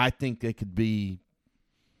win. I think they could be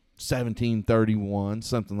 17-31,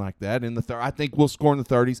 something like that. I think we'll score in the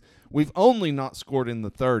 30s. We've only not scored in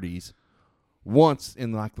the 30s once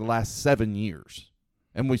in like the last 7 years,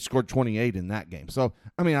 and we scored 28 in that game. So,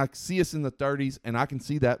 I mean, I see us in the 30s, and I can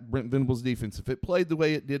see that Brent Venables' defense, if it played the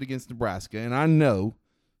way it did against Nebraska, and I know,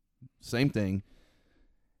 same thing,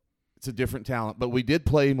 it's a different talent, but we did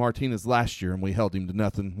play Martinez last year, and we held him to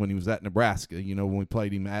nothing when he was at Nebraska, when we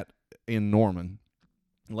played him in Norman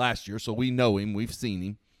last year, so we know him, we've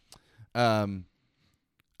seen him.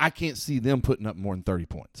 I can't see them putting up more than 30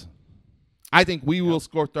 points. I think we will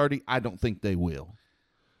score 30. I don't think they will.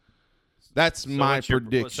 That's my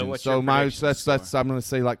prediction. What's your prediction That's I'm going to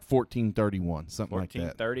say like 14-31, something like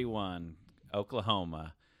that. 14-31,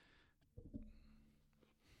 Oklahoma.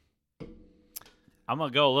 I'm going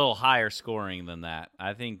to go a little higher scoring than that.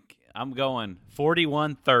 I think I'm going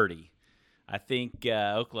 41-30. I think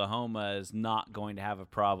Oklahoma is not going to have a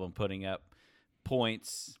problem putting up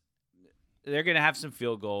points. They're going to have some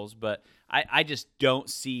field goals, but I just don't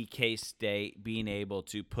see K-State being able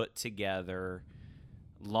to put together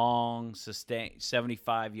long, sustained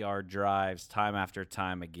 75-yard drives time after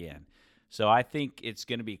time again. So I think it's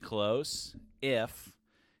going to be close if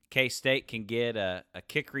K-State can get a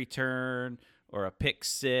kick return or a pick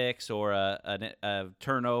six or a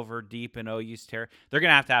turnover deep in OU's territory. They're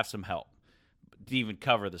going to have some help to even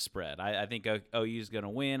cover the spread. I think OU's going to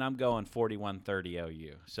win. I'm going 41-30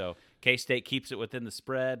 OU. So K-State keeps it within the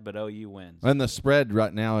spread, but OU wins. And the spread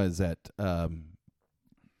right now is at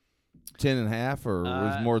 10.5, or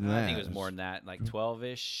was it more than that? I think it was more than that, like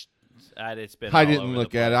 12-ish. It's been. I didn't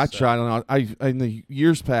look at it. I tried. In the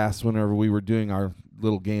years past, whenever we were doing our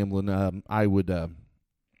little gambling, I would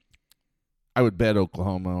bet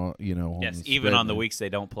Oklahoma. Yes, even on the weeks they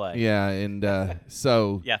don't play. Yeah, and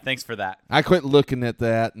so. Yeah, thanks for that. I quit looking at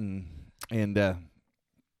that, and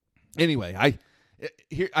anyway,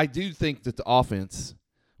 I do think that the offense,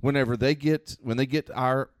 when our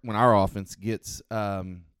offense gets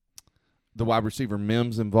the wide receiver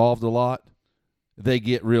Mims involved a lot, they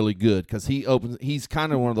get really good, because he's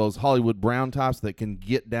kind of one of those Hollywood Brown types that can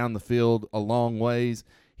get down the field a long ways.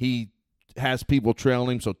 He has people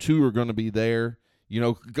trailing him, so two are going to be there,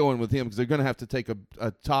 going with him, because they're going to have to take a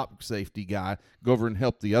top safety guy, go over and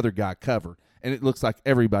help the other guy cover. And it looks like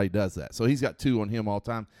everybody does that. So he's got two on him all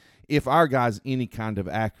the time. If our guy's any kind of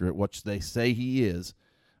accurate, which they say he is,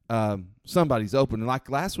 somebody's open. And like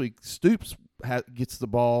last week, Stoops gets the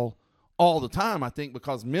ball all the time, I think,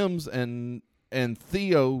 because Mims and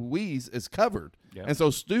Theo Wees is covered. Yep. And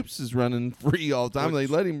so Stoops is running free all the time. They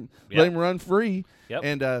let him run free. Yep.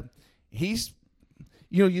 And he's,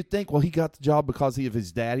 you'd think, well, he got the job because of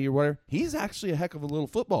his daddy or whatever. He's actually a heck of a little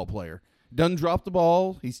football player. Doesn't drop the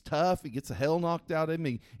ball. He's tough. He gets the hell knocked out of him.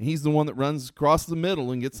 And he's the one that runs across the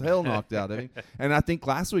middle and gets the hell knocked out of him. And I think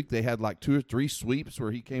last week they had like 2 or 3 sweeps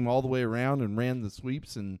where he came all the way around and ran the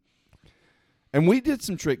sweeps. And we did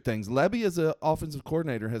some trick things. Levy, as an offensive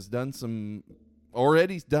coordinator, has done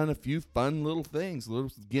a few fun little things,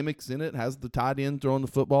 little gimmicks in it. Has the tight end throwing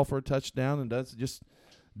the football for a touchdown, and does just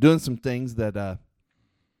doing some things that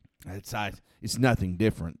it's nothing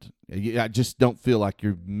different. I just don't feel like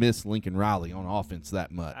you miss Lincoln Riley on offense that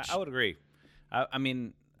much. I would agree. I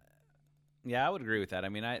mean, I would agree with that. I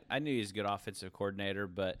mean, I knew he was a good offensive coordinator,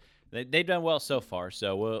 but they've done well so far.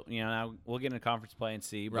 So we'll now we'll get into conference play and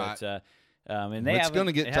see. Right. But it's going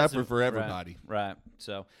to get tougher for everybody. Right.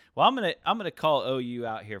 So, well, I'm gonna call OU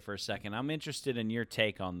out here for a second. I'm interested in your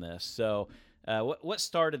take on this. So, what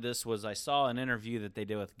started this was I saw an interview that they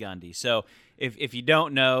did with Gundy. So if you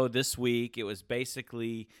don't know, this week it was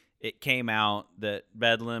basically it came out that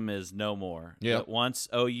Bedlam is no more. Yeah. That once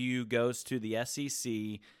OU goes to the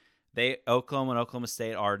SEC, Oklahoma and Oklahoma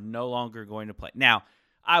State are no longer going to play. Now,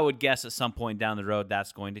 I would guess at some point down the road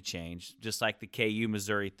that's going to change, just like the KU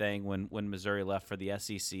Missouri thing when Missouri left for the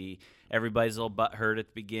SEC. Everybody's a little butthurt at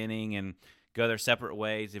the beginning and go their separate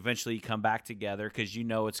ways. Eventually you come back together because you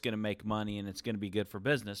know it's going to make money and it's going to be good for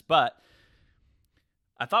business. But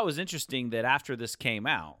I thought it was interesting that after this came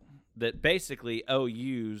out, that basically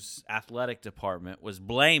OU's athletic department was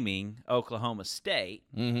blaming Oklahoma State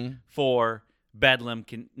for Bedlam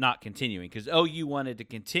not continuing, because OU wanted to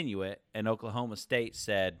continue it, and Oklahoma State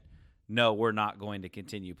said, no, we're not going to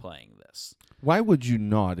continue playing this. Why would you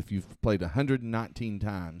not if you've played 119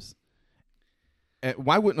 times?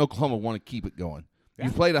 Why wouldn't Oklahoma want to keep it going? Yeah.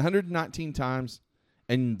 You've played 119 times,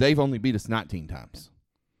 and they've only beat us 19 times.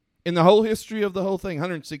 In the whole history of the whole thing,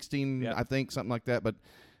 116, I think, something like that.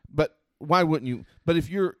 But why wouldn't you? But if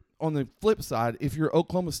you're on the flip side, if you're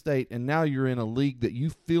Oklahoma State and now you're in a league that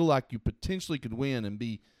you feel like you potentially could win and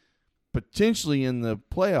be potentially in the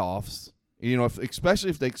playoffs,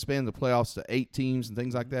 especially if they expand the playoffs to 8 teams and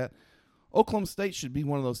things like that, Oklahoma State should be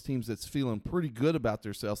one of those teams that's feeling pretty good about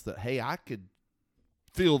themselves that, hey, I could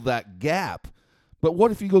fill that gap. But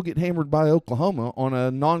what if you go get hammered by Oklahoma on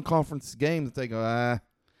a non-conference game that they go,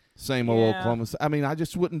 same old Oklahoma State? I mean, I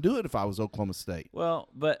just wouldn't do it if I was Oklahoma State. Well,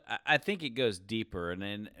 but I think it goes deeper. And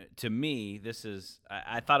then to me,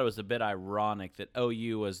 I thought it was a bit ironic that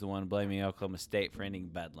OU was the one blaming Oklahoma State for ending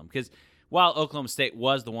Bedlam. Because while Oklahoma State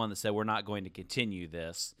was the one that said we're not going to continue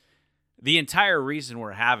this, the entire reason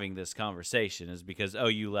we're having this conversation is because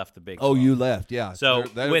OU left the Big 12. OU left, yeah. So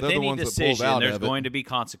they're with the any ones that decision, pulled out there's of it. going to be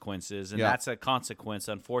consequences, and that's a consequence,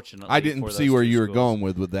 unfortunately. I didn't see where you were going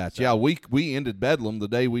with that. So, yeah, we ended Bedlam the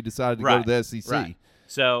day we decided to go to the SEC. Right.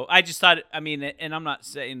 So I just thought, and I'm not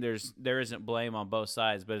saying there isn't blame on both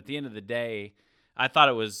sides, but at the end of the day, I thought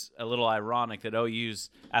it was a little ironic that OU's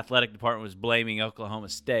athletic department was blaming Oklahoma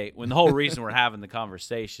State when the whole reason we're having the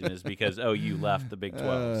conversation is because OU left the Big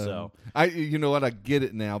 12. So you know what? I get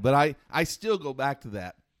it now, but I still go back to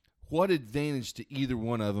that. What advantage to either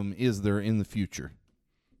one of them is there in the future?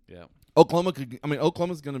 Yeah.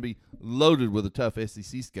 Oklahoma's going to be loaded with a tough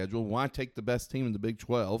SEC schedule. Why take the best team in the Big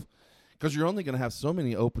 12? Because you're only going to have so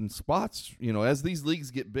many open spots. As these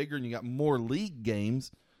leagues get bigger and you got more league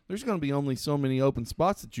games, there's going to be only so many open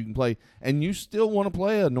spots that you can play, and you still want to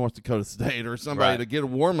play a North Dakota State or somebody to get a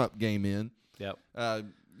warm-up game in. Yep.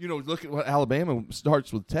 Look at what Alabama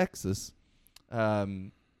starts with Texas.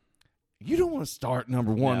 You don't want to start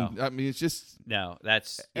number one. No. I mean, it's just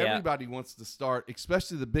everybody wants to start,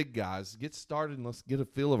 especially the big guys. Get started and let's get a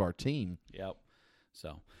feel of our team. Yep.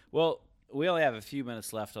 So, well, we only have a few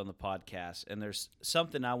minutes left on the podcast, and there's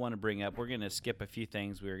something I want to bring up. We're going to skip a few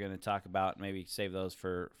things we were going to talk about, maybe save those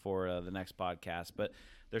for the next podcast. But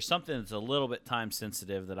there's something that's a little bit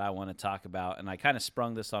time-sensitive that I want to talk about, and I kind of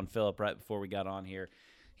sprung this on Philip right before we got on here.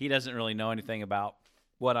 He doesn't really know anything about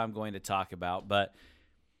what I'm going to talk about, but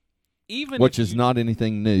which is not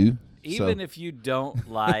anything new. Even if you don't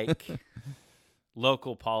like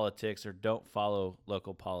local politics or don't follow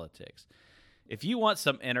local politics, if you want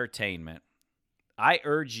some entertainment, I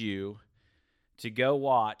urge you to go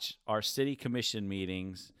watch our city commission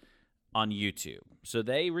meetings on YouTube. So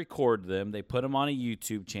they record them. They put them on a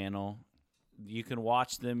YouTube channel. You can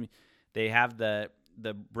watch them. They have the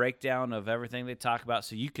breakdown of everything they talk about,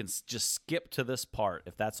 so you can just skip to this part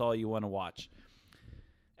if that's all you want to watch.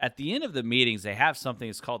 At the end of the meetings, they have something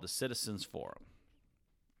that's called the Citizens Forum.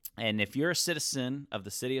 And if you're a citizen of the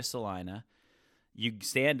city of Salina, you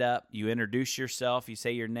stand up, you introduce yourself, you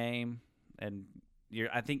say your name, and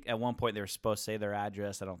I think at one point they were supposed to say their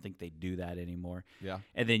address. I don't think they do that anymore. Yeah.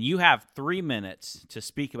 And then you have 3 minutes to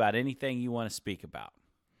speak about anything you want to speak about.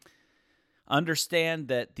 Understand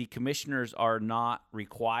that the commissioners are not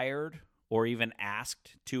required or even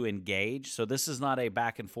asked to engage, so this is not a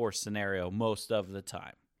back and forth scenario most of the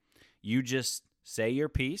time. You just say your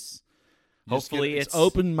piece. Hopefully it's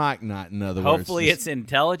open mic night, in other words. Hopefully it's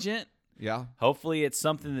intelligent. Yeah. Hopefully it's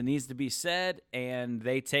something that needs to be said, and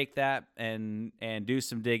they take that and do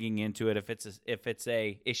some digging into it if it's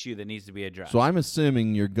a issue that needs to be addressed. So I'm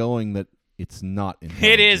assuming you're going that it's not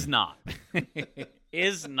intelligent. It is not.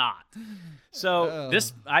 Is not. So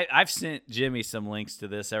I've sent Jimmy some links to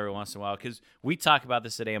this every once in a while because we talk about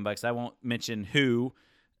this at Ambucks. I won't mention who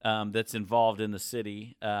that's involved in the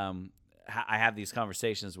city. I have these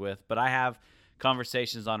conversations with, but I have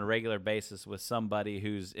conversations on a regular basis with somebody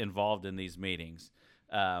who's involved in these meetings.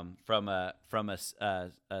 from a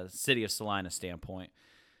city of Salina standpoint.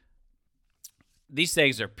 These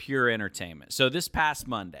things are pure entertainment. So this past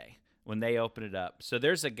Monday, when they opened it up, so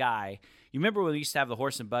there's a guy. You remember when we used to have the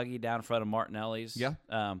horse and buggy down in front of Martinelli's? Yeah.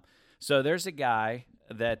 So there's a guy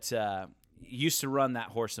that used to run that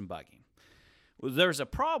horse and buggy. Well, there's a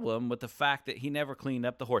problem with the fact that he never cleaned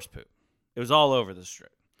up the horse poop. It was all over the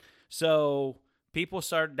strip. So people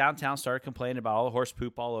downtown started complaining about all the horse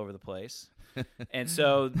poop all over the place. And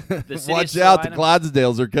so the city Watch of out, the Salina,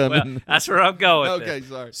 Clydesdales are coming. well, that's where I'm going with Okay, this.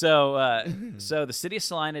 sorry. So the city of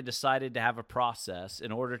Salina decided to have a process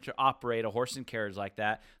in order to operate a horse and carriage like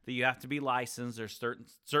that you have to be licensed. There's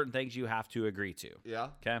certain things you have to agree to. Yeah.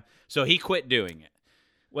 Okay. So he quit doing it.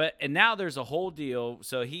 Well, and now there's a whole deal.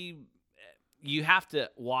 So you have to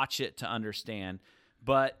watch it to understand.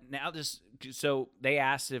 But now so they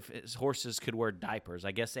asked if his horses could wear diapers.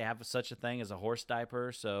 I guess they have such a thing as a horse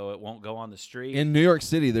diaper, so it won't go on the street. In New York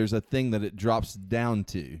City, there's a thing that it drops down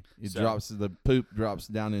to. The poop drops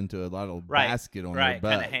down into a little basket on their butts.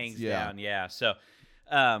 Right, kind of hangs down, yeah. So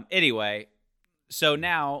anyway, so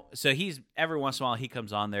he's every once in a while he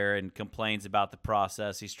comes on there and complains about the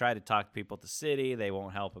process. He's tried to talk to people at the city. They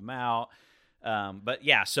won't help him out. But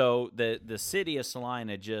yeah, so the city of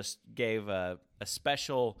Salina just gave a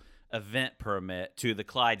special event permit to the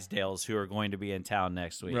Clydesdales who are going to be in town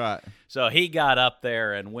next week. Right. So he got up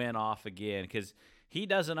there and went off again because he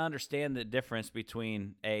doesn't understand the difference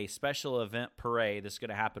between a special event parade that's going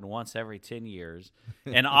to happen once every 10 years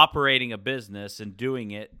and operating a business and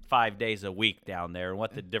doing it 5 days a week down there and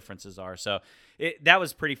what the differences are. So that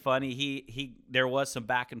was pretty funny. There was some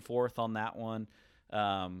back and forth on that one.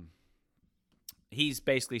 He's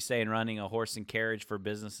basically saying running a horse and carriage for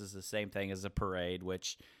business is the same thing as a parade,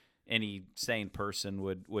 which any sane person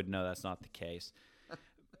would know that's not the case.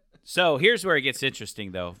 So here's where it gets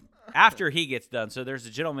interesting, though. After he gets done, so there's a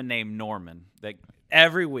gentleman named Norman that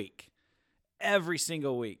every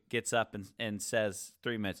single week, gets up and says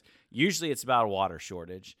 3 minutes. Usually it's about a water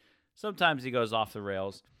shortage. Sometimes he goes off the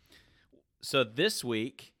rails. So this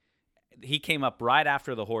week, he came up right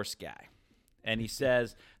after the horse guy. And he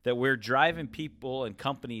says that we're driving people and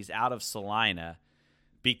companies out of Salina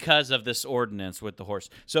because of this ordinance with the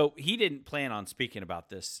horse. So he didn't plan on speaking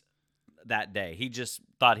about this that day. He just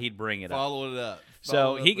thought he'd bring it up. Follow it up.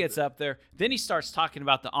 So he gets up there. Then he starts talking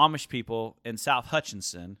about the Amish people in South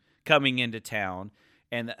Hutchinson coming into town,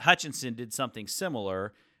 and that Hutchinson did something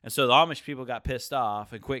similar. And so the Amish people got pissed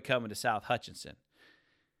off and quit coming to South Hutchinson.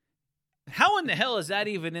 How in the hell is that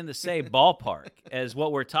even in the same ballpark as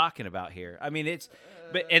what we're talking about here? I mean,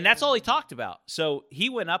 and that's all he talked about. So he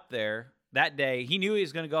went up there that day. He knew he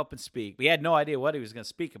was going to go up and speak. We had no idea what he was going to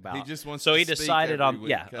speak about. He just wants so to he speak decided every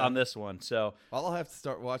week, on this one. So I'll have to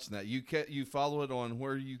start watching that. You follow it on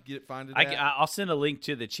where you find it. I'll send a link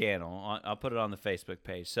to the channel. I'll put it on the Facebook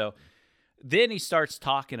page. So then he starts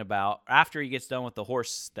talking about, after he gets done with the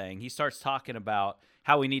horse thing, he starts talking about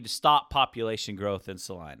how we need to stop population growth in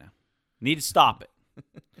Salina. Need to stop it.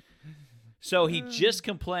 So he just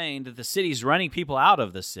complained that the city's running people out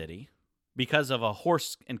of the city because of a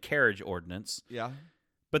horse and carriage ordinance. Yeah.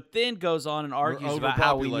 But then goes on and argues about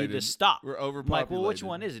how we need to stop. We're overpopulated. I'm like, well, which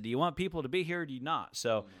one is it? Do you want people to be here or do you not?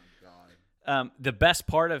 So the best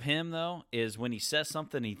part of him, though, is when he says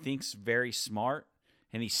something he thinks very smart,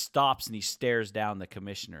 and he stops and he stares down the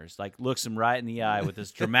commissioners, like looks him right in the eye with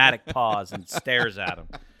this dramatic pause and stares at him.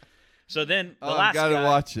 So then the last guy... I've got to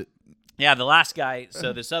watch it. Yeah, the last guy,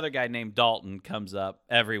 so this other guy named Dalton comes up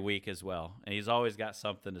every week as well, and he's always got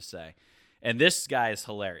something to say. And this guy is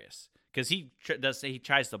hilarious because he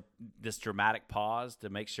tries this dramatic pause to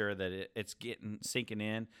make sure that it's sinking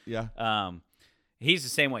in. Yeah. He's the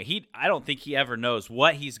same way. I don't think he ever knows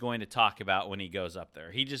what he's going to talk about when he goes up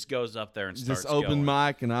there. He just goes up there and starts just open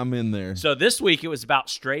mic, and I'm in there. So this week it was about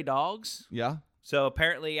stray dogs. Yeah. So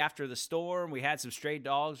apparently after the storm, we had some stray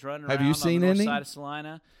dogs running around Have you seen on the north any? side of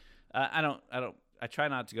Salina. I try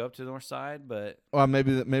not to go up to the north side, but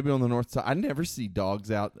maybe on the north side. I never see dogs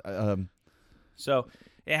out. So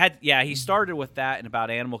he started with that and about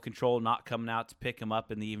animal control not coming out to pick him up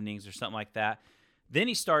in the evenings or something like that. Then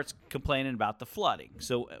he starts complaining about the flooding.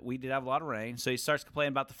 So we did have a lot of rain. So he starts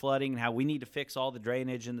complaining about the flooding and how we need to fix all the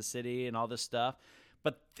drainage in the city and all this stuff.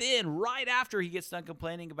 But then right after he gets done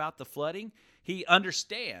complaining about the flooding, he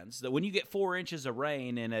understands that when you get 4 inches of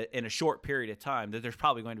rain in a short period of time, that there's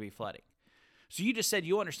probably going to be flooding. So you just said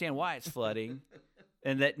you understand why it's flooding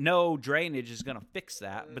and that no drainage is going to fix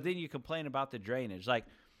that. But then you complain about the drainage.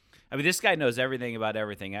 This guy knows everything about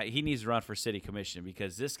everything. He needs to run for city commission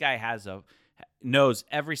because this guy knows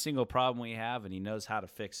every single problem we have and he knows how to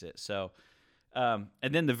fix it. So And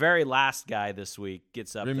then the very last guy this week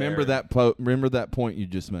gets up Remember there. Remember that point you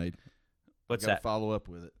just made. What's I gotta that? Follow up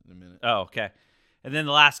with it in a minute. Oh, okay. And then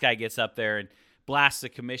the last guy gets up there and blasts the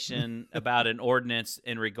commission about an ordinance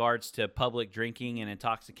in regards to public drinking and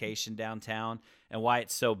intoxication downtown and why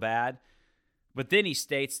it's so bad. But then he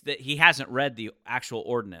states that he hasn't read the actual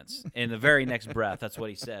ordinance in the very next breath. That's what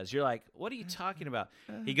he says. You're like, what are you talking about?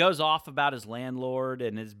 He goes off about his landlord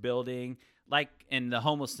and his building, like in the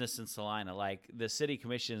homelessness in Salina. Like the city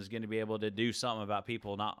commission is going to be able to do something about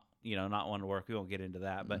people not wanting to work. We won't get into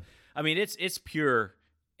that. But, I mean, it's pure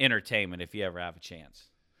entertainment if you ever have a chance.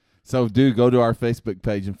 So do go to our Facebook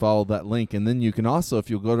page and follow that link. And then you can also, if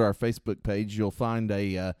you'll go to our Facebook page, you'll find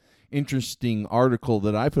a interesting article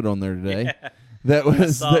that I put on there today. Yeah. There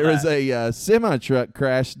was that. a semi-truck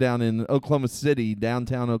crash down in Oklahoma City,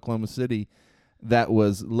 downtown Oklahoma City, that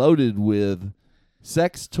was loaded with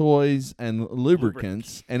sex toys and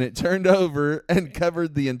lubricants, and it turned over and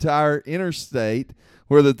covered the entire interstate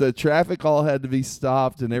where the traffic all had to be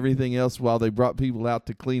stopped and everything else while they brought people out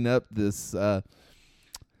to clean up this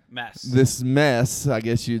mess, I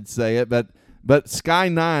guess you'd say it. But Sky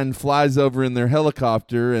 9 flies over in their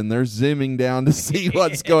helicopter, and they're zooming down to see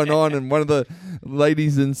what's going on. And one of the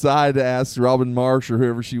ladies inside asks Robin Marsh or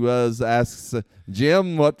whoever she was, asks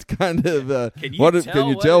Jim, what kind of can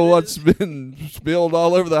you tell what's been spilled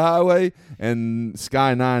all over the highway? And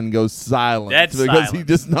Sky 9 goes silent because he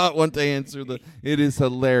does not want to answer It is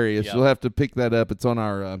hilarious. Yep. You'll have to pick that up. It's on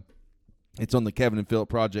our. It's on the Kevin and Phillip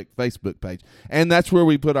Project Facebook page, and that's where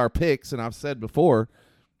we put our picks. And I've said before,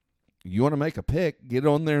 you want to make a pick, get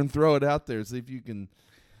on there and throw it out there. See if you can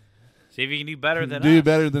do better than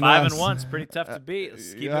us. 5-1's pretty tough to beat.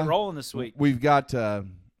 Let's keep it rolling this week. We've got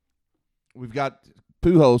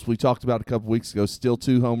Pujols. We talked about a couple weeks ago. Still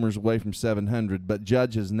 2 homers away from 700, but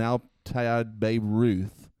Judge has now tied Babe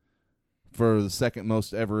Ruth for the second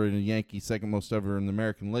most ever in a Yankee, second most ever in the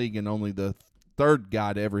American League, and only the third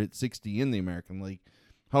guy to ever hit 60 in the American League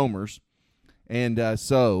homers. And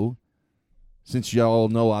so, since y'all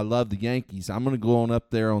know I love the Yankees, I'm going to go on up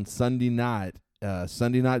there on Sunday night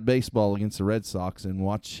baseball against the Red Sox and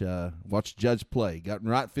watch Judge play. Got in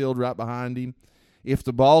right field right behind him. If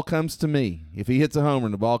the ball comes to me, if he hits a homer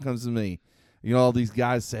and the ball comes to me, all these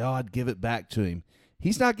guys say, I'd give it back to him.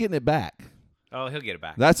 He's not getting it back. Oh, he'll get it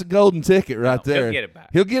back. That's a golden ticket right there. He'll get it back.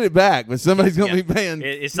 He'll get it back, but somebody's going to be paying.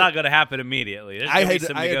 It's not going to happen immediately. I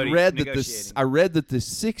read that this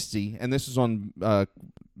 60, and this is on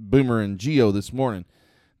Boomer and Geo this morning.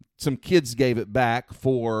 Some kids gave it back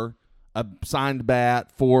for a signed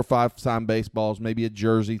bat, 4 or 5 signed baseballs, maybe a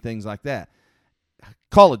jersey, things like that.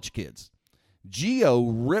 College kids. Geo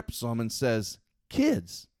rips them and says,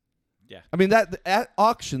 kids. Yeah. I mean, that at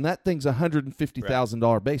auction, that thing's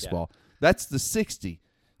 $150,000 baseball. Yeah. That's the 60.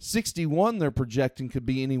 61 they're projecting could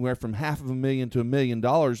be anywhere from $500,000 to $1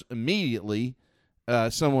 million immediately.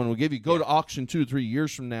 Someone will give you. Go to auction 2 or 3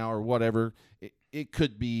 years from now or whatever. It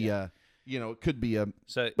could be, it could be but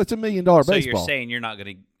it's $1 million baseball. So you're saying you're not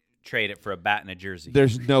going to trade it for a bat and a jersey?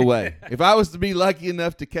 There's no way. If I was to be lucky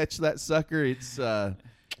enough to catch that sucker, it's the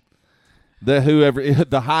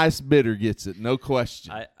highest bidder gets it, no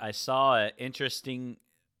question. I saw an interesting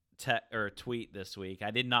tweet this week.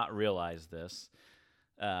 I did not realize this,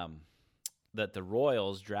 that the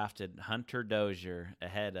Royals drafted Hunter Dozier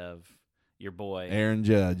ahead of your boy Aaron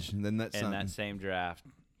Judge, and then that same draft.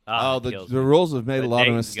 The Royals have made a lot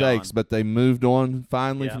of mistakes, but they moved on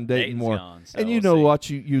finally from Dayton Moore. Gone, so and you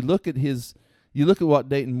look at what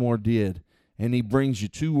Dayton Moore did, and he brings you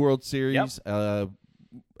 2 World Series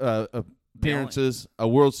appearances, a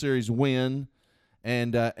World Series win.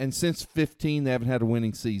 And since 15, they haven't had a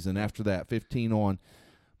winning season after that, 15 on.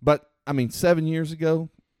 But, 7 years ago,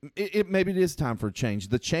 maybe it is time for a change.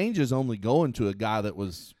 The change is only going to a guy that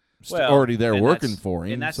was already there working for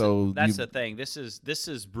him. And that's the thing. This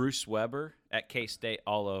is Bruce Weber at K-State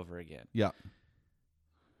all over again. Yeah.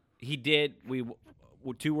 He did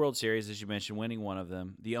 2 World Series, as you mentioned, winning one of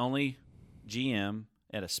them. The only GM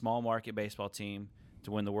at a small market baseball team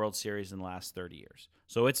to win the World Series in the last 30 years.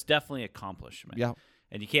 So it's definitely an accomplishment. Yeah.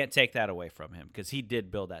 And you can't take that away from him because he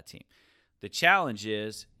did build that team. The challenge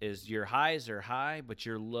is your highs are high, but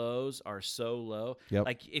your lows are so low. Yep.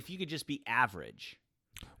 Like if you could just be average.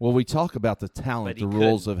 Well, we talk about the talent the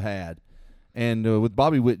Royals have had. And with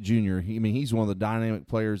Bobby Witt Jr., he's one of the dynamic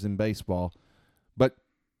players in baseball. But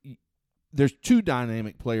there's 2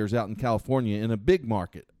 dynamic players out in California in a big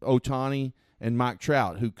market, Ohtani and Mike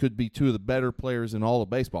Trout, who could be 2 of the better players in all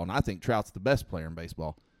of baseball. And I think Trout's the best player in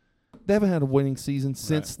baseball. They haven't had a winning season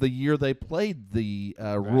since the year they played the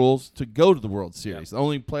rules to go to the World Series. The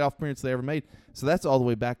only playoff appearance they ever made. So that's all the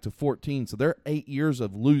way back to 14. So they're 8 years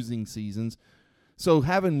of losing seasons. So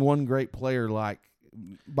having one great player like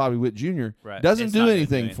Bobby Witt Jr. Doesn't do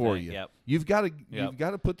anything for you. Yep. You've got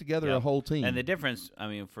to put together a whole team. And the difference, I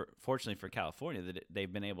mean, fortunately for California, that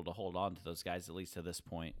they've been able to hold on to those guys at least to this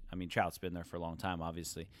point. I mean, Trout's been there for a long time,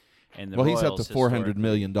 obviously. And the Royals, he's up to $400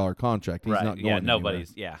 million contract. He's not going anywhere.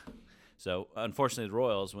 So unfortunately, the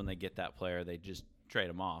Royals, when they get that player, they just trade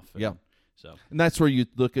him off. And that's where you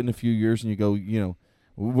look in a few years and you go,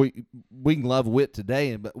 we can love Witt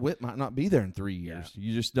today, but Witt might not be there in 3 years.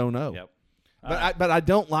 You just don't know. Yep. But I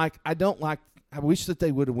don't like. I wish that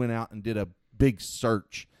they would have went out and did a big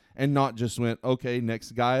search and not just went, okay,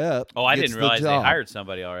 next guy up. Oh, I didn't realize they hired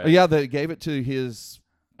somebody already. Yeah, they gave it to his.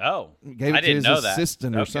 Gave it to his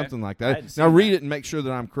assistant or something like that. Now read it and make sure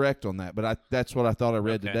that I'm correct on that. But that's what I thought I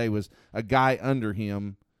read today was a guy under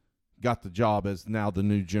him got the job as now the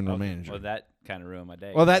new general manager. Well, that kind of ruined my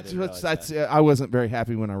day. Well, that's I wasn't very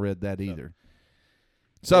happy when I read that either.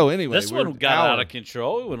 So anyway, this one got out of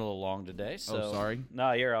control. We went a little long today. So sorry.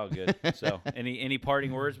 No, you're all good. So any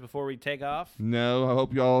parting words before we take off? No, I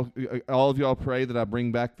hope all of y'all pray that I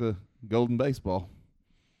bring back the golden baseball.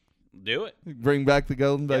 Do it. Bring back the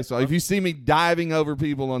golden baseball. If you see me diving over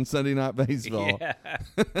people on Sunday Night Baseball. Yeah.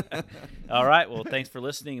 All right. Well, thanks for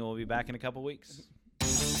listening, and we'll be back in a couple weeks.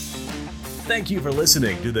 Thank you for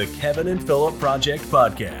listening to the Kevin and Philip Project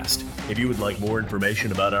Podcast. If you would like more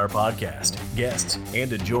information about our podcast, guests, and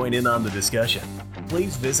to join in on the discussion,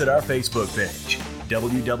 please visit our Facebook page,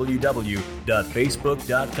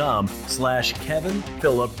 www.facebook.com/Kevin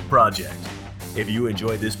Philip Project. If you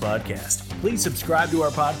enjoyed this podcast, please subscribe to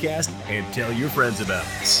our podcast and tell your friends about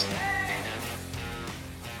us.